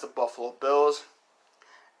that's the Buffalo Bills.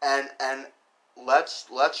 And let's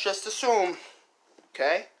just assume,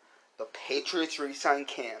 okay, the Patriots re-sign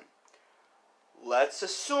Cam. Let's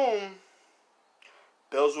assume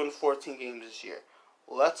Bills win 14 games this year.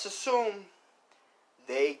 Let's assume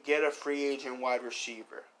they get a free agent wide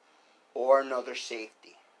receiver or another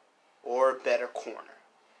safety or a better corner,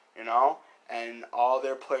 you know, and all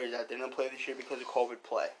their players that didn't play this year because of COVID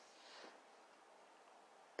play.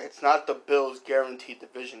 It's not the Bills' guaranteed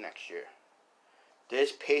division next year.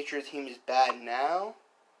 This Patriots team is bad now,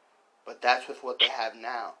 but that's with what they have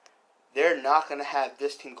now. They're not going to have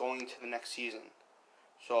this team going into the next season.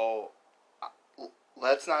 So,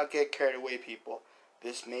 let's not get carried away, people.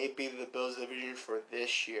 This may be the Bills' division for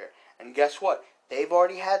this year. And guess what? They've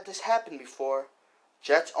already had this happen before.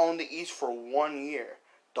 Jets own the East for 1 year.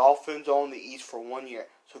 Dolphins own the East for 1 year.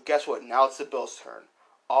 So guess what? Now it's the Bills' turn.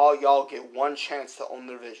 All y'all get one chance to own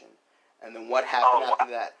the division. And then what happened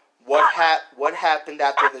after that? What happened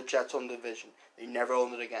after the Jets owned the division? They never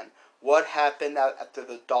owned it again. What happened after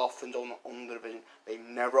the Dolphins owned the division? They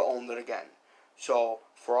never owned it again. So,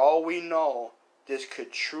 for all we know, this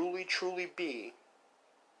could truly, truly be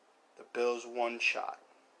the Bills' one shot.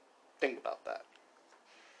 Think about that.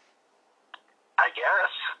 I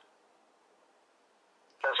guess.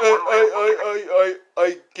 That's one way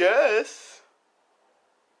I guess.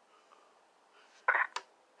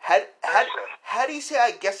 How do you say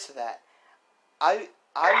I guess to that? I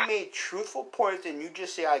made truthful points and you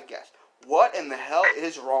just say I guess. What in the hell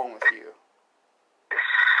is wrong with you?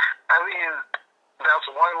 I mean, that's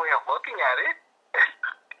one way of looking at it.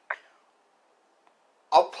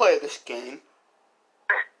 I'll play this game.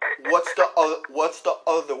 What's the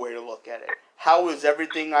other way to look at it? How is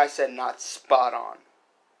everything I said not spot on?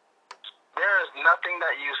 There is nothing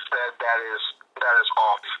that you said that is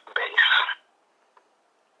off base.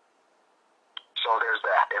 So there's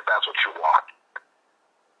that, if that's what you want.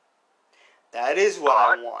 That is what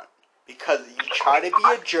I want. Because you try to be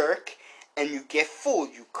a jerk and you get fooled,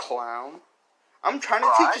 you clown. I'm trying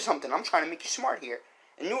to teach you something. I'm trying to make you smart here.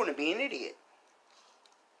 And you want to be an idiot.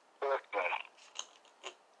 Listen.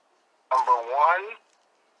 Number one,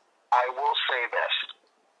 I will say this.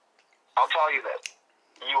 I'll tell you this.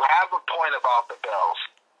 You have a point about the Bills,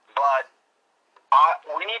 but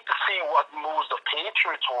we need to see what moves the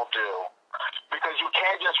Patriots will do. Because you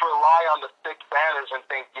can't just rely on the six banners and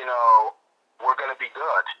think, we're going to be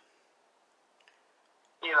good.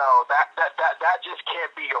 That just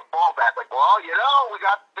can't be your fallback. Like, well, we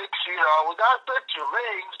got six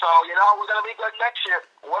rings, so, we're going to be good next year.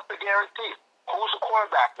 What's the guarantee? Who's the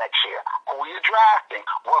quarterback next year? Who are you drafting?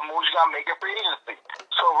 What moves you got to make in free agency?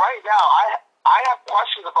 So right now, I have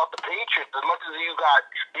questions about the Patriots as much as you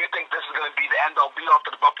think this is going to be the end-all be-all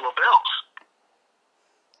for the Buffalo Bills.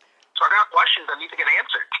 So I got questions that need to get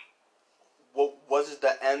answered. What was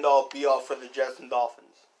the end-all be-all for the Jets and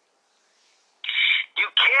Dolphins? You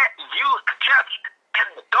can't use the Jets and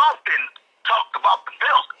the Dolphins talk about the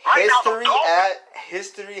Bills.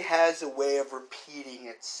 History has a way of repeating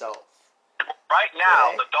itself. Right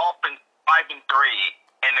now, the Dolphins 5-3,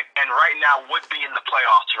 and right now would be in the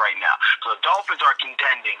playoffs right now. So the Dolphins are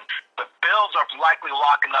contending. The Bills are likely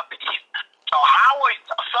locking up the East. So how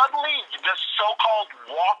suddenly this so-called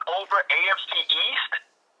walk-over AFC East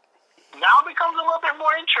now becomes a little bit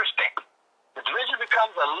more interesting. The division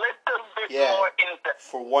becomes a little bit more interesting.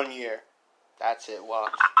 For 1 year. That's it.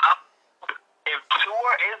 Watch. If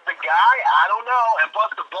Tua is the guy, I don't know. And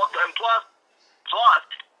plus the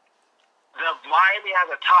Miami has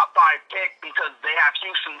a top 5 pick because they have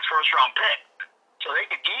Houston's first-round pick. So they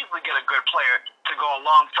could easily get a good player to go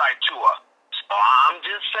alongside Tua. So I'm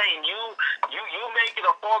just saying, you make it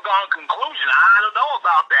a foregone conclusion. I don't know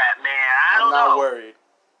about that, man. I'm not worried.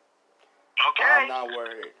 Okay. I'm not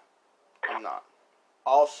worried. I'm not.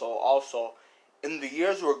 Also, in the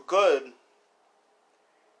years we're good,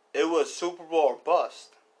 it was Super Bowl or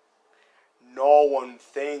bust. No one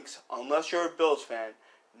thinks, unless you're a Bills fan,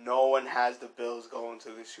 no one has the Bills going to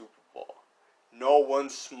the Super Bowl. No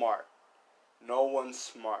one's smart.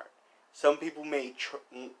 Some people may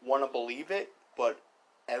want to believe it, but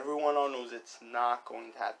everyone knows it's not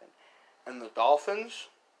going to happen. And the Dolphins,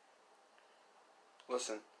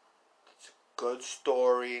 listen, it's a good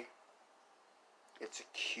story. It's a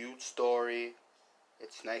cute story.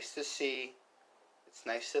 It's nice to see. It's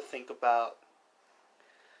nice to think about.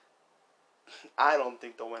 I don't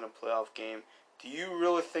think they'll win a playoff game. Do you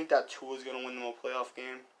really think that Tua's going to win them a playoff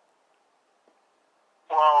game?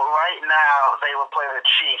 Well, right now, they will play the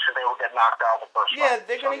Chiefs and they will get knocked out the first round. Yeah,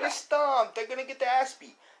 they're going to get stomped. They're going to get their ass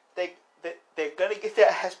beat. They're going to get their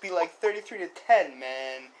ass beat like 33-10,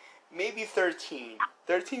 man. Maybe 13.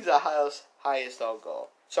 13's the highest I'll go.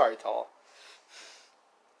 Sorry, Tall.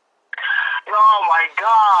 Oh, my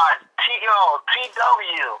God.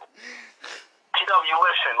 TW. TW,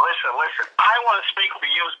 listen. I want to speak for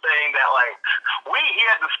you saying that, like, we here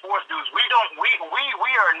at the Sports News, we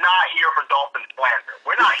are not here for Dolphin slander.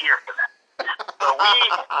 We're not here for that. So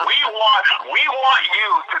we want you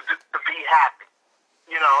to be happy.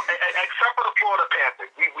 You know, except for the Florida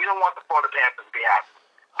Panthers. We don't want the Florida Panthers to be happy.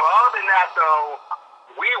 But other than that, though,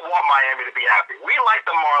 we want Miami to be happy. We like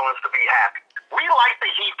the Marlins to be happy. We like the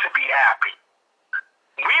Heat to be happy.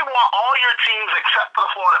 We want all your teams except for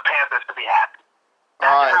the Florida Panthers to be happy.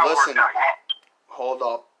 That's All right, how listen. we're done. Hold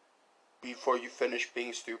up before you finish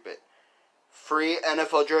being stupid. Free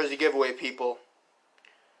NFL jersey giveaway, people.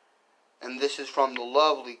 And this is from the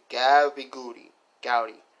lovely Gabby Gowdy.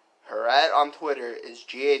 Her ad on Twitter is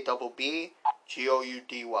GABBGOUDY.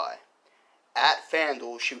 At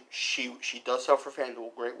FanDuel, she does sell for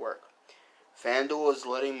FanDuel. Great work. FanDuel is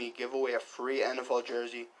letting me give away a free NFL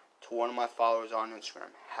jersey to one of my followers on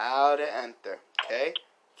Instagram. How to enter? Okay,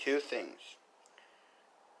 2 things.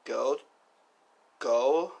 Go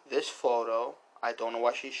this photo. I don't know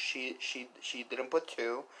why she didn't put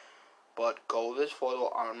 2, but go this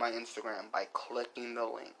photo on my Instagram by clicking the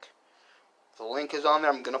link. The link is on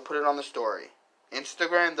there. I'm gonna put it on the story.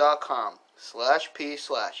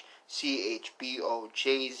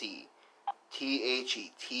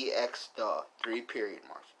 Instagram.com/PSBOJZTHETX 3 period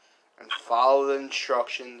marks. And follow the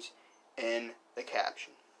instructions in the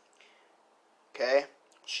caption. Okay?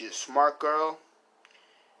 She's a smart girl.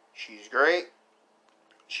 She's great.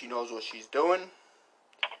 She knows what she's doing.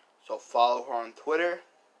 So follow her on Twitter.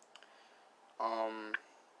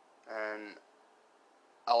 And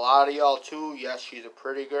a lot of y'all too, yes, she's a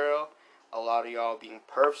pretty girl. A lot of y'all being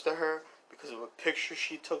pervs to her because of a picture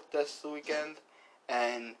she took this weekend.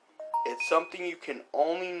 And it's something you can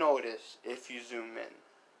only notice if you zoom in.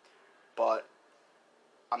 But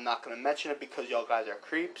I'm not going to mention it because y'all guys are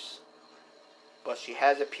creeps. But she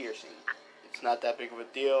has a piercing. It's not that big of a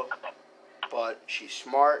deal. But she's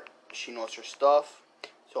smart. She knows her stuff.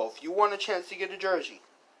 So if you want a chance to get a jersey,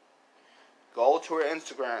 go to her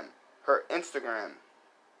Instagram. Her Instagram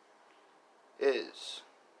is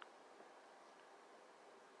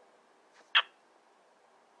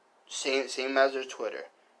same as her Twitter.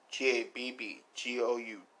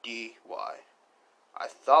 GABBGOUDY. I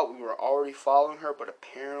thought we were already following her, but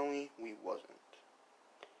apparently we wasn't.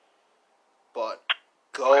 But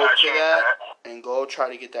go to that and go try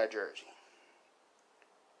to get that jersey.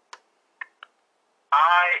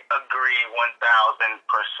 I agree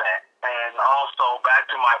 1,000%. And also back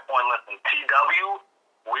to my point, listen, TW,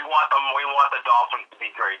 we want the Dolphins to be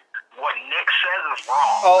great. What Nick says is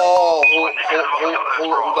wrong.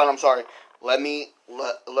 Hold on, I'm sorry. Let me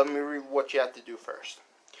read what you have to do first.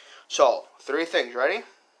 So, 3 things, ready?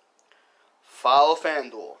 Follow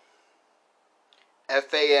FanDuel.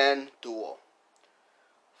 FAN Duel.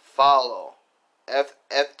 Follow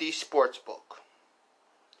FD Sportsbook.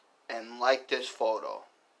 And like this photo.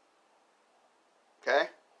 Okay?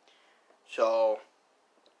 So,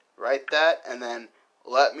 write that and then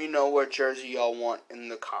let me know what jersey y'all want in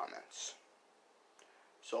the comments.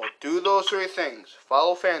 So, do those 3 things.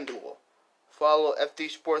 Follow FanDuel. Follow FD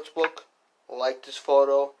Sportsbook. Like this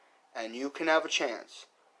photo. And you can have a chance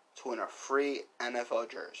to win a free NFL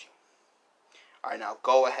jersey. Alright, now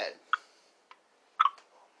go ahead.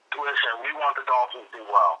 Listen, we want the Dolphins to do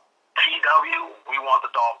well. TW, we want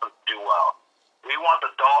the Dolphins to do well. We want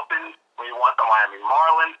the Dolphins, we want the Miami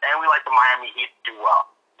Marlins, and we like the Miami Heat to do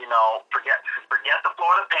well. You know, forget the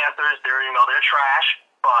Florida Panthers. They're trash,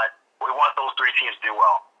 but we want those 3 teams to do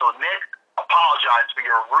well. So Nick, apologize for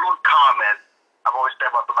your rude comments I've always said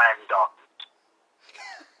about the Miami Dolphins.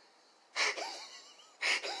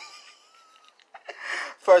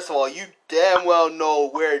 First of all, you damn well know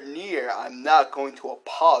where near I'm not going to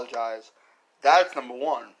apologize. That's number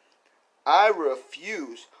 1. I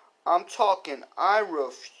refuse. I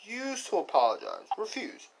refuse to apologize.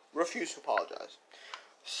 Refuse to apologize.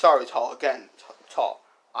 Sorry, Tall. Again, Tall.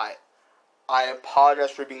 I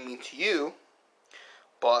apologize for being mean to you,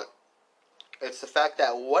 but it's the fact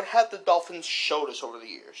that what have the Dolphins showed us over the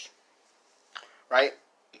years? Right?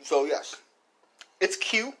 So, yes. It's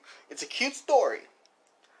cute. It's a cute story.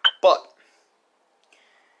 But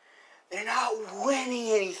they're not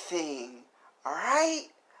winning anything.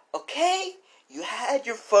 Alright? Okay? You had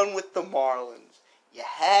your fun with the Marlins. You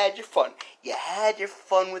had your fun. You had your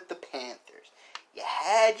fun with the Panthers. You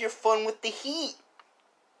had your fun with the Heat.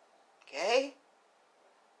 Okay?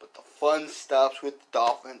 But the fun stops with the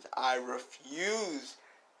Dolphins. I refuse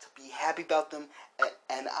to be happy about them.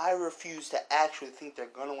 And I refuse to actually think they're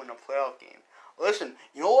going to win a playoff game. Listen,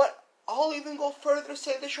 you know what? I'll even go further to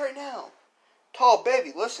say this right now. Tall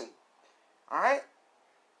baby, listen. Alright?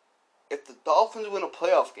 if the Dolphins win a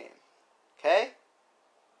playoff game, okay,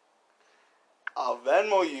 I'll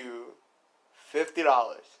Venmo you $50.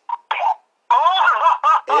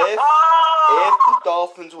 If the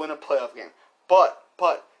Dolphins win a playoff game.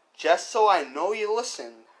 But just so I know you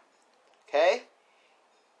listen, okay?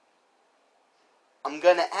 I'm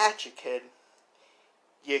gonna at you, kid.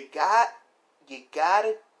 You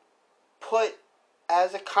gotta put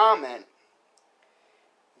as a comment,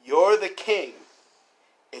 "You're the king."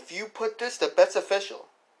 If you put this, the bet's official.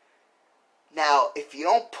 Now, if you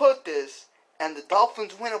don't put this, and the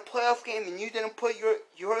Dolphins win a playoff game, and you didn't put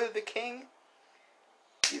 "You're the king,"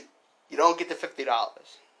 you don't get the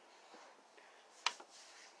 $50.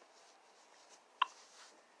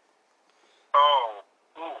 Oh.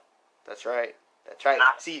 That's right. That's right.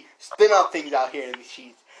 See, spin on things out here in these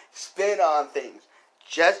sheets. Spin on things.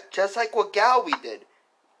 Just like what Galby did.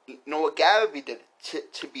 You know what Galby did?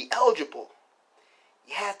 To be eligible,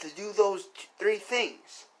 you have to do those 3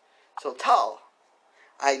 things. So Tal,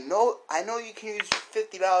 I know you can use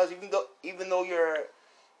 $50 even though you're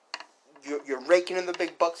raking in the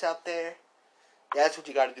big bucks out there. That's what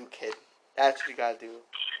you got to do, kid. That's what you got to do.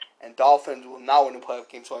 And Dolphins will not win a playoff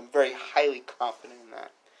game, so I'm very highly confident in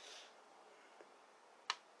that.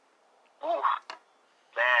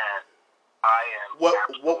 Man, I am.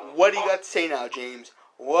 What do you got to say now, James?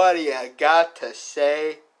 What do you got to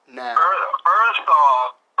say now? First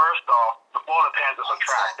off, the Florida Panthers are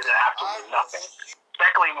trash. They did absolutely nothing.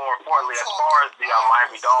 Secondly, more importantly, as far as the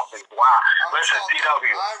Miami Dolphins, wow. Listen,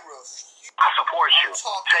 TW, I support you.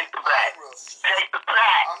 Take the bet. Take the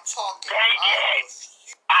bet. Take it.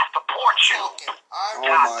 I support you. Oh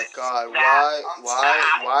my God!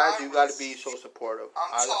 Why do you got to be so supportive?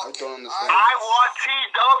 I don't understand. I want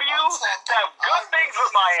TW to have good things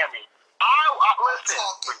with Miami. Listen,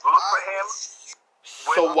 we root for him.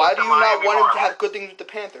 So why do you not want him to have good things with the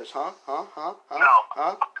Panthers, huh? No.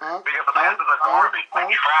 Because the Panthers are garbage.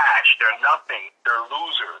 They're trash. They're nothing. They're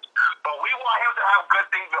losers. But we want him to have good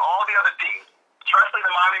things with all the other teams, especially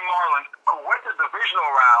the Miami Marlins, who went to the divisional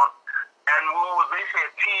round, and who was basically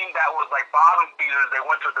a team that was like bottom feeders. They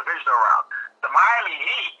went to a divisional round. The Miami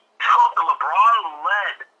Heat took the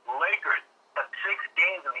LeBron-led Lakers to 6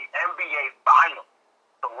 games in the NBA Finals.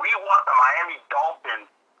 So we want the Miami Dolphins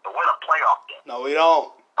to win a playoff game. No, we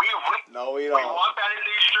don't. We No, we don't. We want that in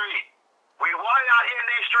these streets. We want it out here in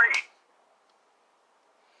these streets.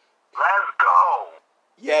 Let's go.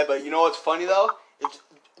 Yeah, but you know what's funny though? It's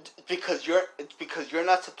because you're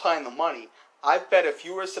not supplying the money. I bet if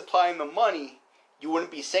you were supplying the money, you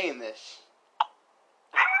wouldn't be saying this.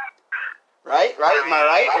 Right? Am I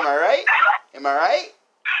right? I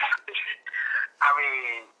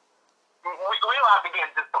mean, we don't have to get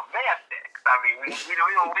into semantics. I mean, we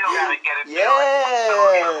don't have to get into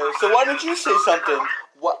yeah. So why don't you say something?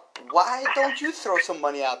 Why don't you throw some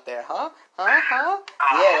money out there, huh?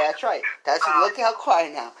 Yeah, that's right. Look how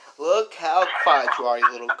quiet now. Look how quiet you are,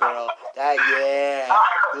 you little girl. Yeah.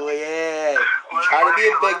 You try to be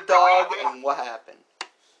a big dog, and what happened?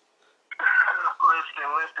 Listen.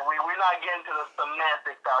 We're not getting to the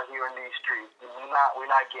semantics out here in these streets. We're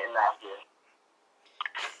not getting that here.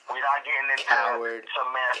 We're not getting into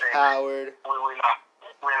semantics. Coward. We're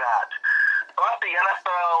not. But the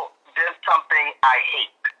NFL did something I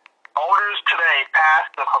hate. Owners today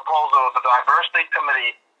passed the proposal of the diversity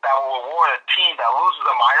committee that will award a team that loses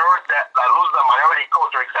a minority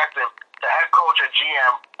coach or executive, the head coach or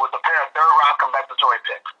GM, with a pair of third-round compensatory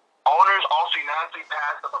picks. Owners also unanimously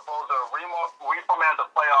passed the proposal of reformat the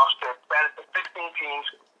playoffs to expand it to 16 teams,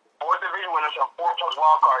 4 division winners, and 4+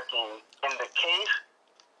 wildcard teams. In the case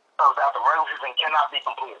of that, the regular season cannot be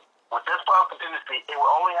completed. With this playoff contingency, it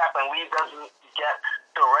will only happen when League doesn't get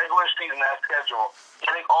to a regular season as scheduled.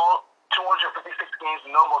 Getting all 256 games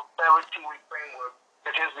in almost 17-week framework,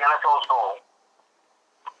 which is the NFL's goal.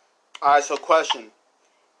 Alright, so question.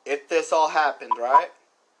 If this all happened, right?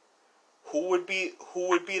 Who would be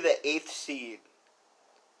the 8th seed?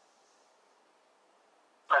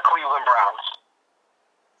 The Cleveland Browns.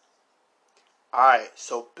 Alright,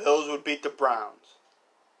 so Bills would beat the Browns.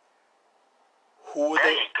 There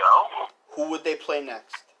you go. Who would they play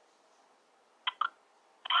next?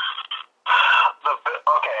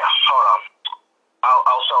 Okay, hold on.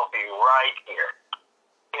 I'll selfie you right here.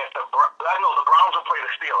 If the Browns would play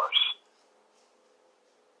the Steelers.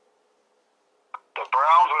 The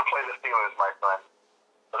Browns would play the Steelers, my friend.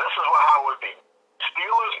 So this is how it would be: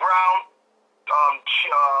 Steelers, Browns,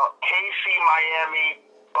 KC, Miami,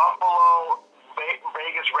 Buffalo,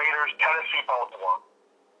 Vegas Raiders, Tennessee, Baltimore.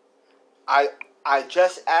 I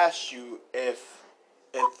just asked you if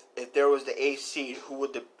there was the 8th seed, who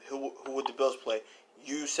would the Bills play?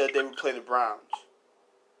 You said they would play the Browns.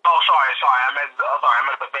 Oh, sorry. I meant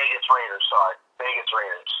the Vegas Raiders. Sorry, Vegas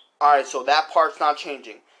Raiders. All right, so that part's not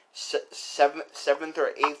changing. Seventh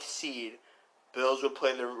or eighth seed, Bills would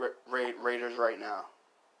play the Raiders right now.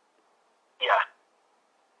 Yeah.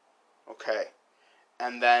 Okay,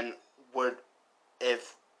 and then who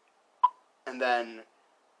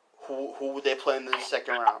would they play in the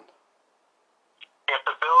second round? If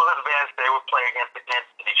the Bills advance, they would play against the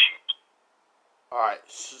Kansas City Chiefs. All right,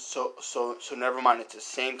 so never mind. It's the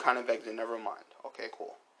same kind of exit. Never mind. Okay,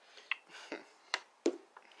 cool.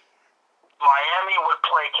 Miami would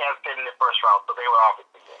play Kansas City in the first round, so they would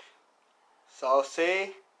obviously win. So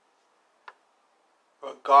see,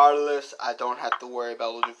 regardless, I don't have to worry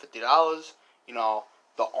about losing $50. You know,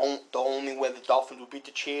 the only way the Dolphins will beat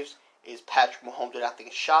the Chiefs is Patrick Mahomes would have to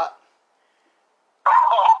get shot.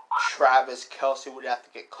 Travis Kelce would have to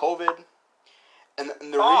get COVID. And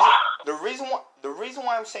the reason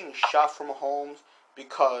why I'm saying shot for Mahomes,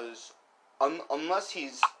 because unless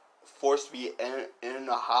he's forced to be in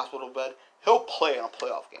a hospital bed, he'll play in a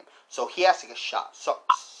playoff game. So he has to get shot. So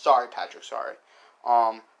sorry, Patrick. Sorry.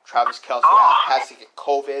 Travis Kelce has to get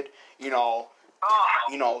COVID. You know,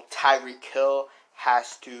 Tyreek Hill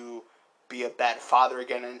has to be a bad father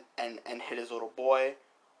again and hit his little boy.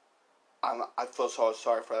 I feel so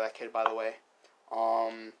sorry for that kid, by the way.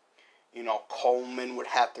 You know, Coleman would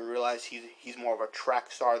have to realize he's more of a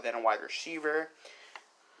track star than a wide receiver.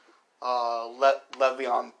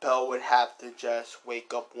 Le'Veon Bell would have to just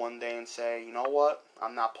wake up one day and say, you know what?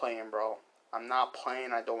 I'm not playing, bro. I'm not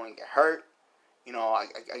playing. I don't want to get hurt. You know, I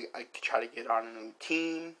could try to get on a new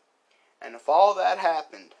team. And if all that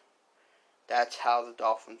happened, that's how the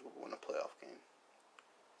Dolphins would win a playoff game.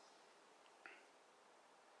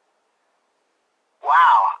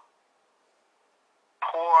 Wow.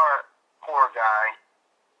 Poor guy.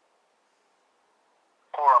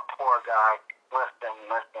 Poor guy. Listen.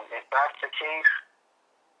 If that's the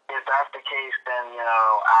case, then, you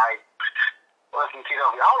know, listen,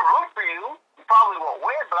 TW, I'll root for you. You probably won't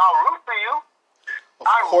win, but I'll root for you. Of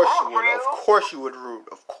course you would. Of course you would root.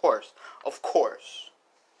 Of course.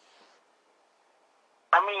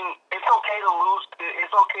 I mean, it's okay to lose.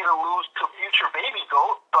 It's okay to lose to future baby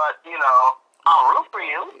goat, but you know, I'll root for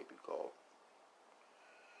you. Baby goat.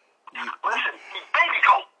 Listen, he's baby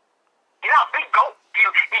goat. He's not big goat. He's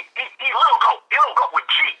little goat. He's little goat with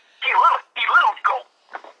G. He's little goat.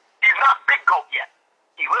 He's not big goat yet.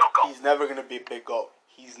 He's little goat. He's never gonna be a big goat.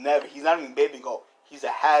 He's not even baby goat. He's a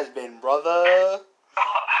has-been, brother.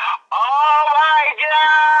 Oh my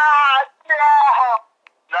God! No.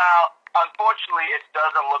 Now, unfortunately, it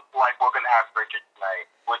doesn't look like we're gonna have Bridget tonight,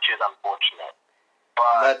 which is unfortunate.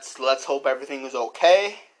 But let's hope everything is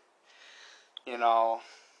okay. You know,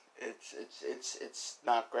 it's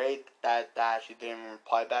not great that she didn't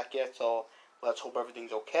reply back yet. So let's hope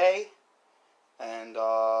everything's okay, and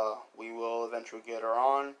we will eventually get her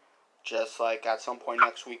on. Just like at some point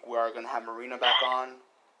next week, we are gonna have Marina back on,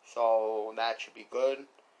 so that should be good.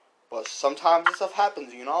 But sometimes this stuff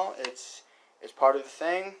happens, you know. It's part of the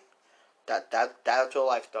thing. That's what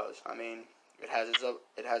life does. I mean, it has its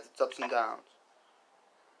ups and downs.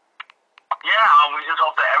 Yeah, we just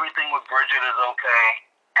hope that everything with Bridget is okay,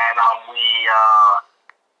 and we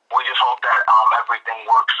just hope that everything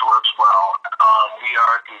works well. We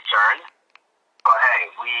are concerned, but hey,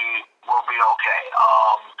 we will be okay.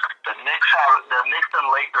 The Knicks and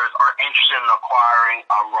Lakers are interested in acquiring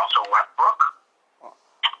Russell Westbrook.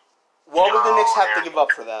 What would the Knicks have to give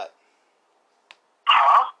up for that?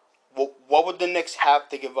 Huh? What would the Knicks have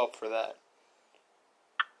to give up for that?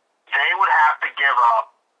 They would have to give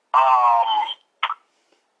up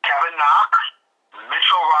Kevin Knox,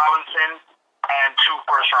 Mitchell Robinson, and 2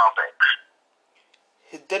 first-round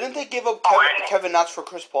picks. Didn't they give up Kevin Knox for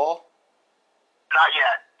Chris Paul? Not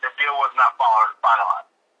yet. The deal was not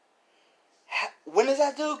finalized. When is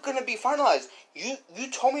that deal going to be finalized? You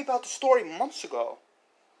told me about the story months ago.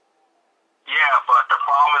 Yeah, but the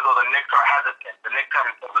problem is, the Knicks are hesitant. The Knicks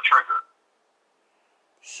haven't pulled the trigger.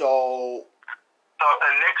 So if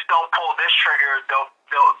the Knicks don't pull this trigger, they'll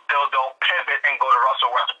pivot and go to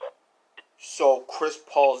Russell Westbrook. So Chris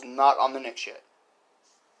Paul's not on the Knicks yet?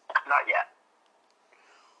 Not yet.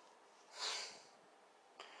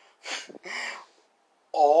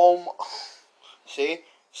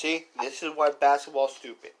 See, this is why basketball's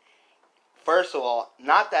stupid. First of all,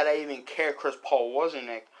 not that I even care Chris Paul was a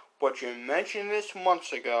Knick, but you mentioned this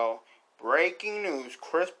months ago. Breaking news,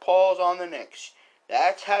 Chris Paul's on the Knicks.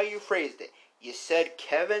 That's how you phrased it. You said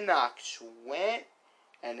Kevin Knox went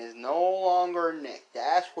and is no longer Nick.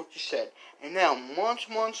 That's what you said. And now,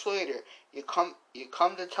 months later, you come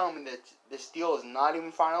to tell me that this deal is not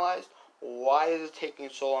even finalized. Why is it taking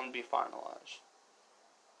so long to be finalized?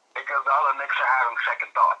 Because the other Knicks are having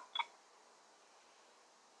second thoughts.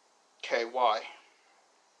 Okay, why?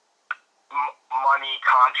 Money,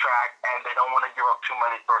 contract, and they don't want to give up too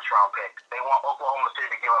many first-round picks. They want Oklahoma City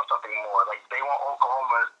to give up something more. Like, they want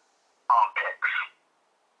Oklahoma's picks.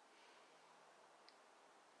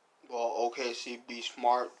 Well, OKC, be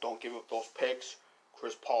smart. Don't give up those picks.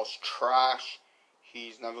 Chris Paul's trash.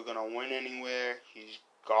 He's never gonna win anywhere. He's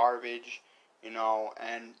garbage, you know.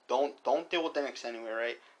 And don't deal with the Knicks anyway,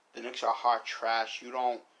 right? The Knicks are hot trash. You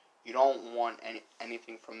don't want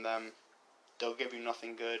anything from them. They'll give you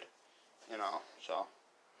nothing good, you know. So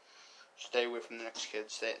stay away from the Knicks,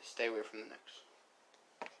 kids. Stay away from the Knicks.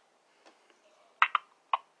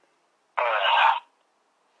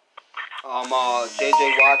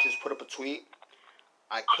 JJ Watch has put up a tweet.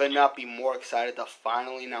 I could not be more excited to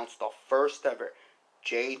finally announce the first ever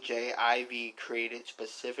JJIV created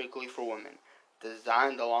specifically for women,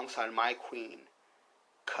 designed alongside my queen,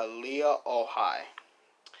 Kalia Ohai.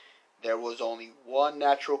 There was only one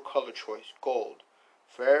natural color choice, gold.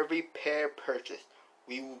 For every pair purchased,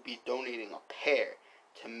 we will be donating a pair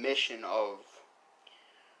to mission of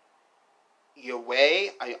Yahweh,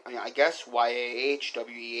 I guess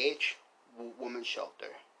YAHWEH, Women's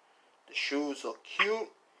Shelter. The shoes look cute.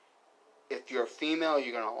 If you're a female,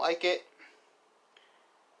 you're going to like it.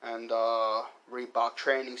 And Reebok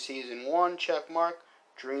Training Season 1, check mark.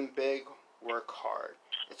 Dream big, work hard.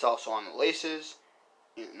 It's also on the laces.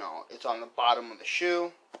 You know, it's on the bottom of the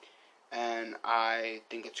shoe. And I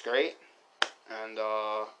think it's great. And,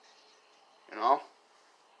 you know,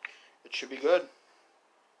 it should be good.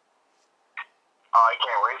 I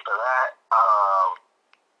can't wait for that.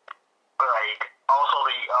 Like, also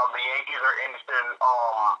the Yankees are interested in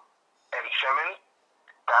Simmons.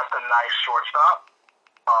 That's a nice shortstop.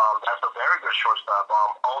 That's a very good shortstop.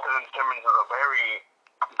 Alton Simmons is a very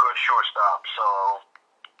good shortstop, so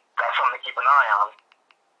that's something to keep an eye on.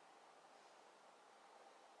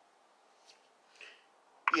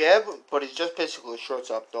 Yeah, but he's just basically a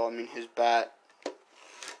shortstop, though. I mean, his bat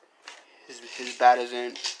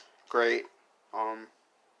isn't great.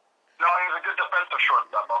 No, he's a good defensive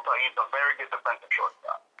shortstop. I'll tell you, he's a very good defensive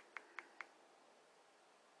shortstop.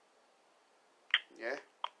 Yeah.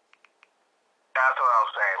 That's what I was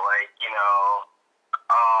saying. Like, you know,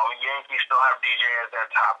 Yankees still have DJ as their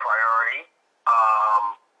top priority.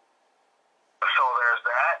 So there's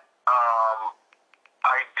that.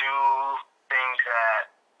 I do think that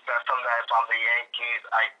that's something that's on the Yankees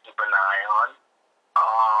I keep an eye on.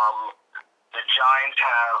 The Giants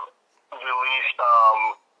have released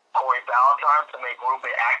Corey Valentine to make room.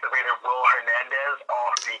 They activated Will Hernandez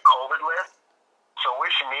off the COVID list. So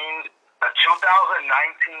which means the 2019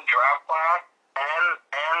 draft class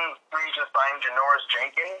and free agent signing Janoris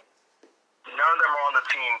Jenkins, none of them are on the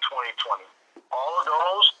team 2020. All of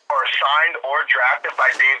those are signed or drafted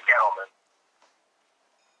by Dave Gettleman.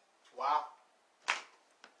 Wow.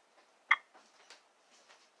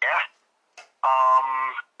 Yeah.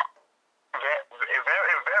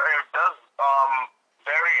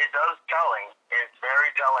 It does telling. It's very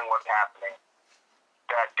telling what's happening.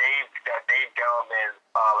 That Dave Gettleman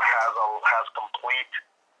has complete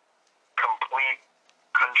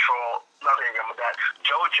control. Nothing again with that.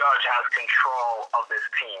 Joe Judge has control of this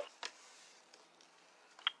team.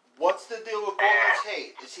 What's the deal with Golden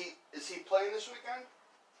Tate? Is he playing this weekend?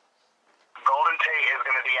 Golden Tate is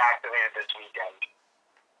going to be activated this weekend.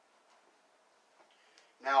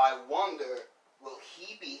 Now I wonder, will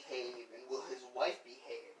he behave and will his wife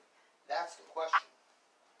behave? That's the question.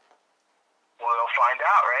 We'll find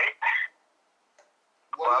out, right?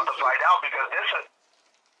 We'll have to find out because this is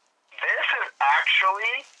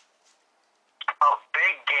actually a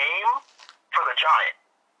big game for the Giants.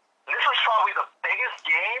 This is probably the biggest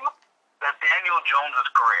game of Daniel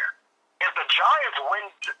Jones' career. If the Giants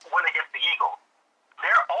win against the Eagles,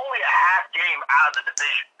 they're only a half game out of the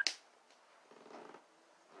division.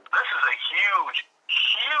 This is a huge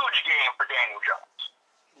game for Daniel Jones.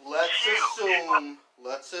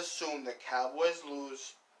 Let's assume the Cowboys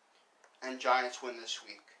lose and Giants win this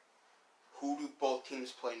week. Who do both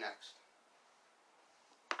teams play next?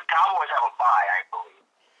 The Cowboys have a bye, I believe.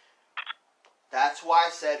 That's why I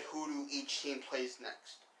said who do each team plays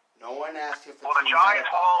next. No one asked if the Giants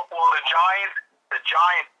have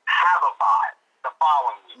a bye the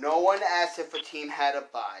following week. No one asked if a team had a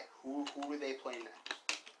bye. Who do they play next?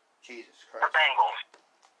 Jesus Christ.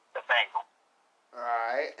 The Bengals.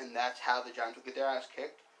 Alright, and that's how the Giants will get their ass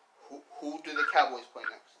kicked. Who do the Cowboys play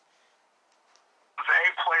next? They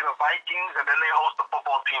play the Vikings, and then they host the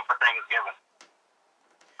football team for Thanksgiving.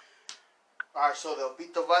 Alright, so they'll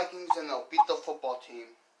beat the Vikings and they'll beat the football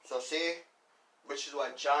team. So see, which is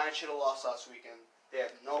why Giants should have lost last weekend. They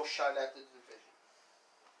have no shot at the division.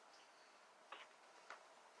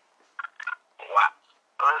 Wow.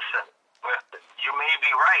 Listen, you may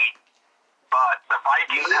be right, but the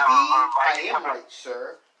Vikings Maybe I am have right,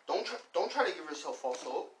 sir. Don't try to give yourself false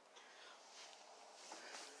hope.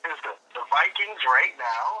 Listen, the Vikings right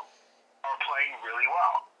now are playing really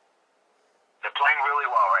well. They're playing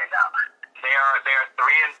really well right now. They're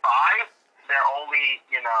 3-5. They're only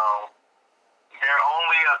they're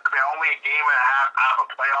only a game and a half out of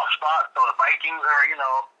a playoff spot. So the Vikings are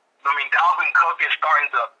Dalvin Cook is starting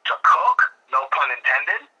to cook, no pun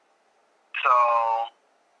intended. So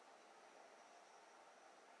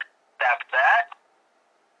that's that.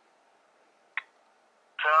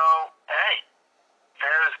 So hey,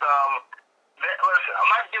 listen, I'm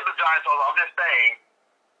not giving the Giants all. I'm just saying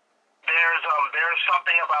there's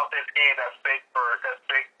something about this game that's big for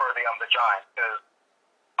the Giants. Because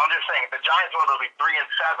I'm just saying the Giants will be 3-7,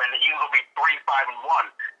 the Eagles will be 3-5-1.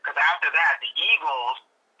 Because after that, the Eagles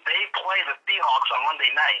they play the Seahawks on Monday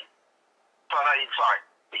night.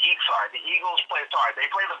 The Eagles play. They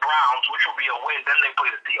play the Browns, which will be a win. Then they play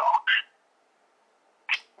the Seahawks.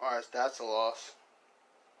 All right, that's a loss.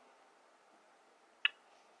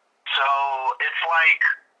 So it's like,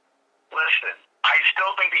 listen, I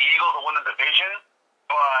still think the Eagles will win the division,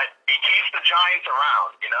 but it keeps the Giants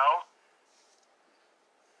around,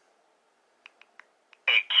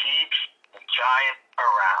 It keeps the Giants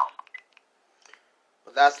around.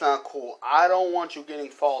 But that's not cool. I don't want you getting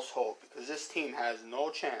false hope because this team has no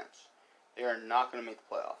chance. They are not going to make the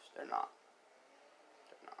playoffs. They're not.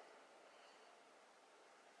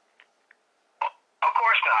 Of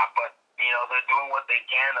course not, but they're doing what they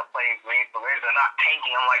can to play great players. They're not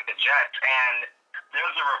tanking unlike the Jets. And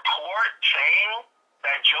there's a report saying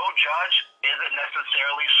that Joe Judge isn't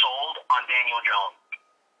necessarily sold on Daniel Jones.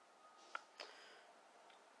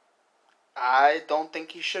 I don't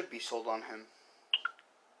think he should be sold on him.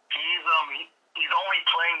 He's only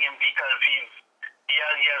playing him because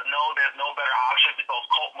there's no better option because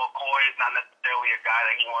Colt McCoy is not necessarily a guy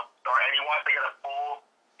that he wants to start, and he wants to get a full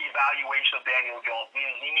evaluation of Daniel Jones.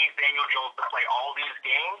 He needs Daniel Jones to play all these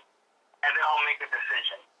games, and then he'll make a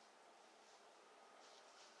decision.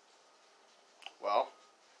 Well,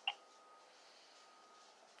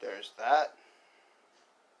 there's that.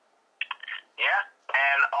 Yeah,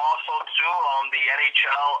 and also too, the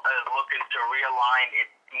NHL is looking to realign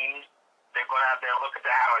its teams. They're looking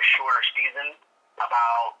to have a shorter season.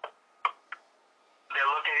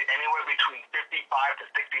 They're looking at anywhere between 55 to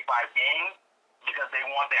 65 games because they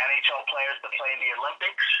want the NHL players to play in the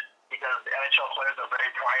Olympics because the NHL players are very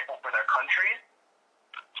prideful for their countries.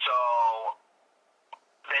 So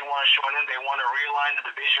they want to shorten it. They want to realign the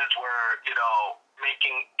divisions where,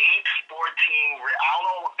 making 8 14. I don't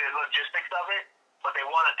know the logistics of it, but they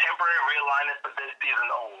want a temporary realignment for this season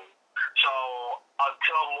only. So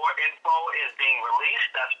until more info is being released,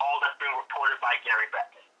 that's all that's being reported by Gary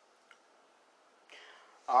Bettman.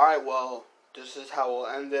 All right, well, this is how we'll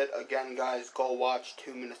end it. Again, guys, go watch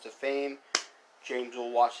 2 Minutes of Fame. James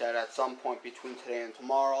will watch that at some point between today and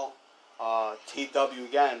tomorrow. TW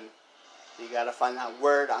again. You got to find that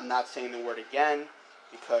word. I'm not saying the word again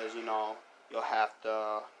because, you'll have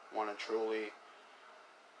to want to truly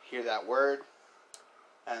hear that word.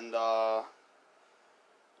 And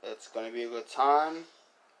it's going to be a good time.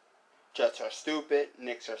 Jets are stupid.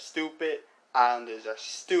 Knicks are stupid. Islanders are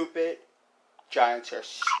stupid. Giants are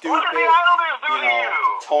stupid. What did the Islanders do to you?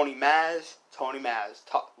 Tony Maz.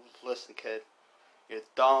 Listen, kid. You're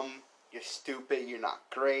dumb. You're stupid. You're not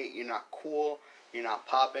great. You're not cool. You're not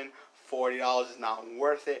popping. $40 is not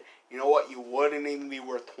worth it. You know what? You wouldn't even be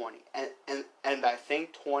worth $20. And I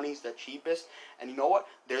think 20 is the cheapest. And you know what?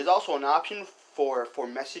 There's also an option for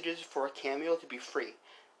messages for a Cameo to be free.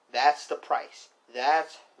 That's the price.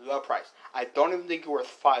 That's the price. I don't even think you're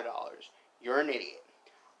worth $5. You're an idiot.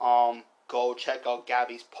 Go check out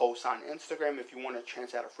Gabby's post on Instagram if you want a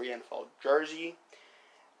chance at a free NFL jersey.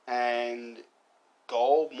 And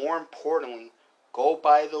more importantly, go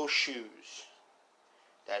buy those shoes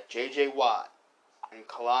that J.J. Watt and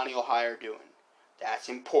Kalani, Ohio are doing. That's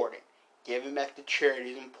important. Giving back to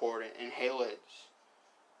charity is important. And hey, lids,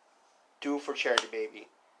 do for charity, baby.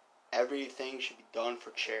 Everything should be done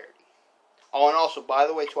for charity. Oh, and also, by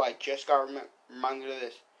the way, too, I just got reminded of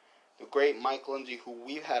this. The great Mike Lindsay, who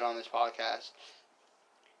we've had on this podcast,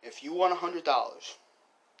 if you won $100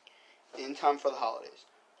 in time for the holidays,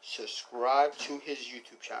 subscribe to his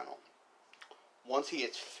YouTube channel. Once he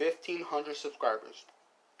hits 1,500 subscribers,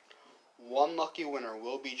 one lucky winner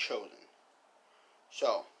will be chosen.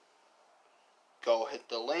 So, go hit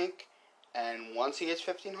the link, and once he hits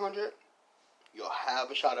 1,500, you'll have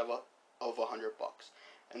a shot of $100.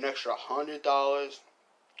 An extra $100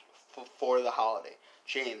 for the holiday.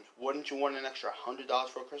 James, wouldn't you want an extra $100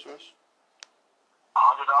 for Christmas?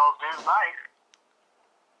 $100 is nice.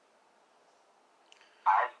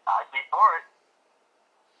 I'd be for it.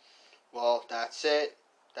 Well, that's it.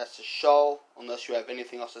 That's the show. Unless you have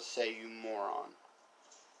anything else to say, you moron.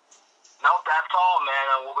 Nope, that's all, man.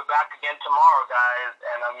 And we'll be back again tomorrow, guys.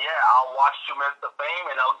 And yeah, I'll watch 2 Minutes of Fame,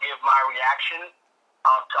 and I'll give my reaction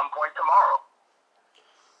some point tomorrow.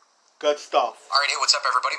 Good stuff. All right, hey, what's up, everybody?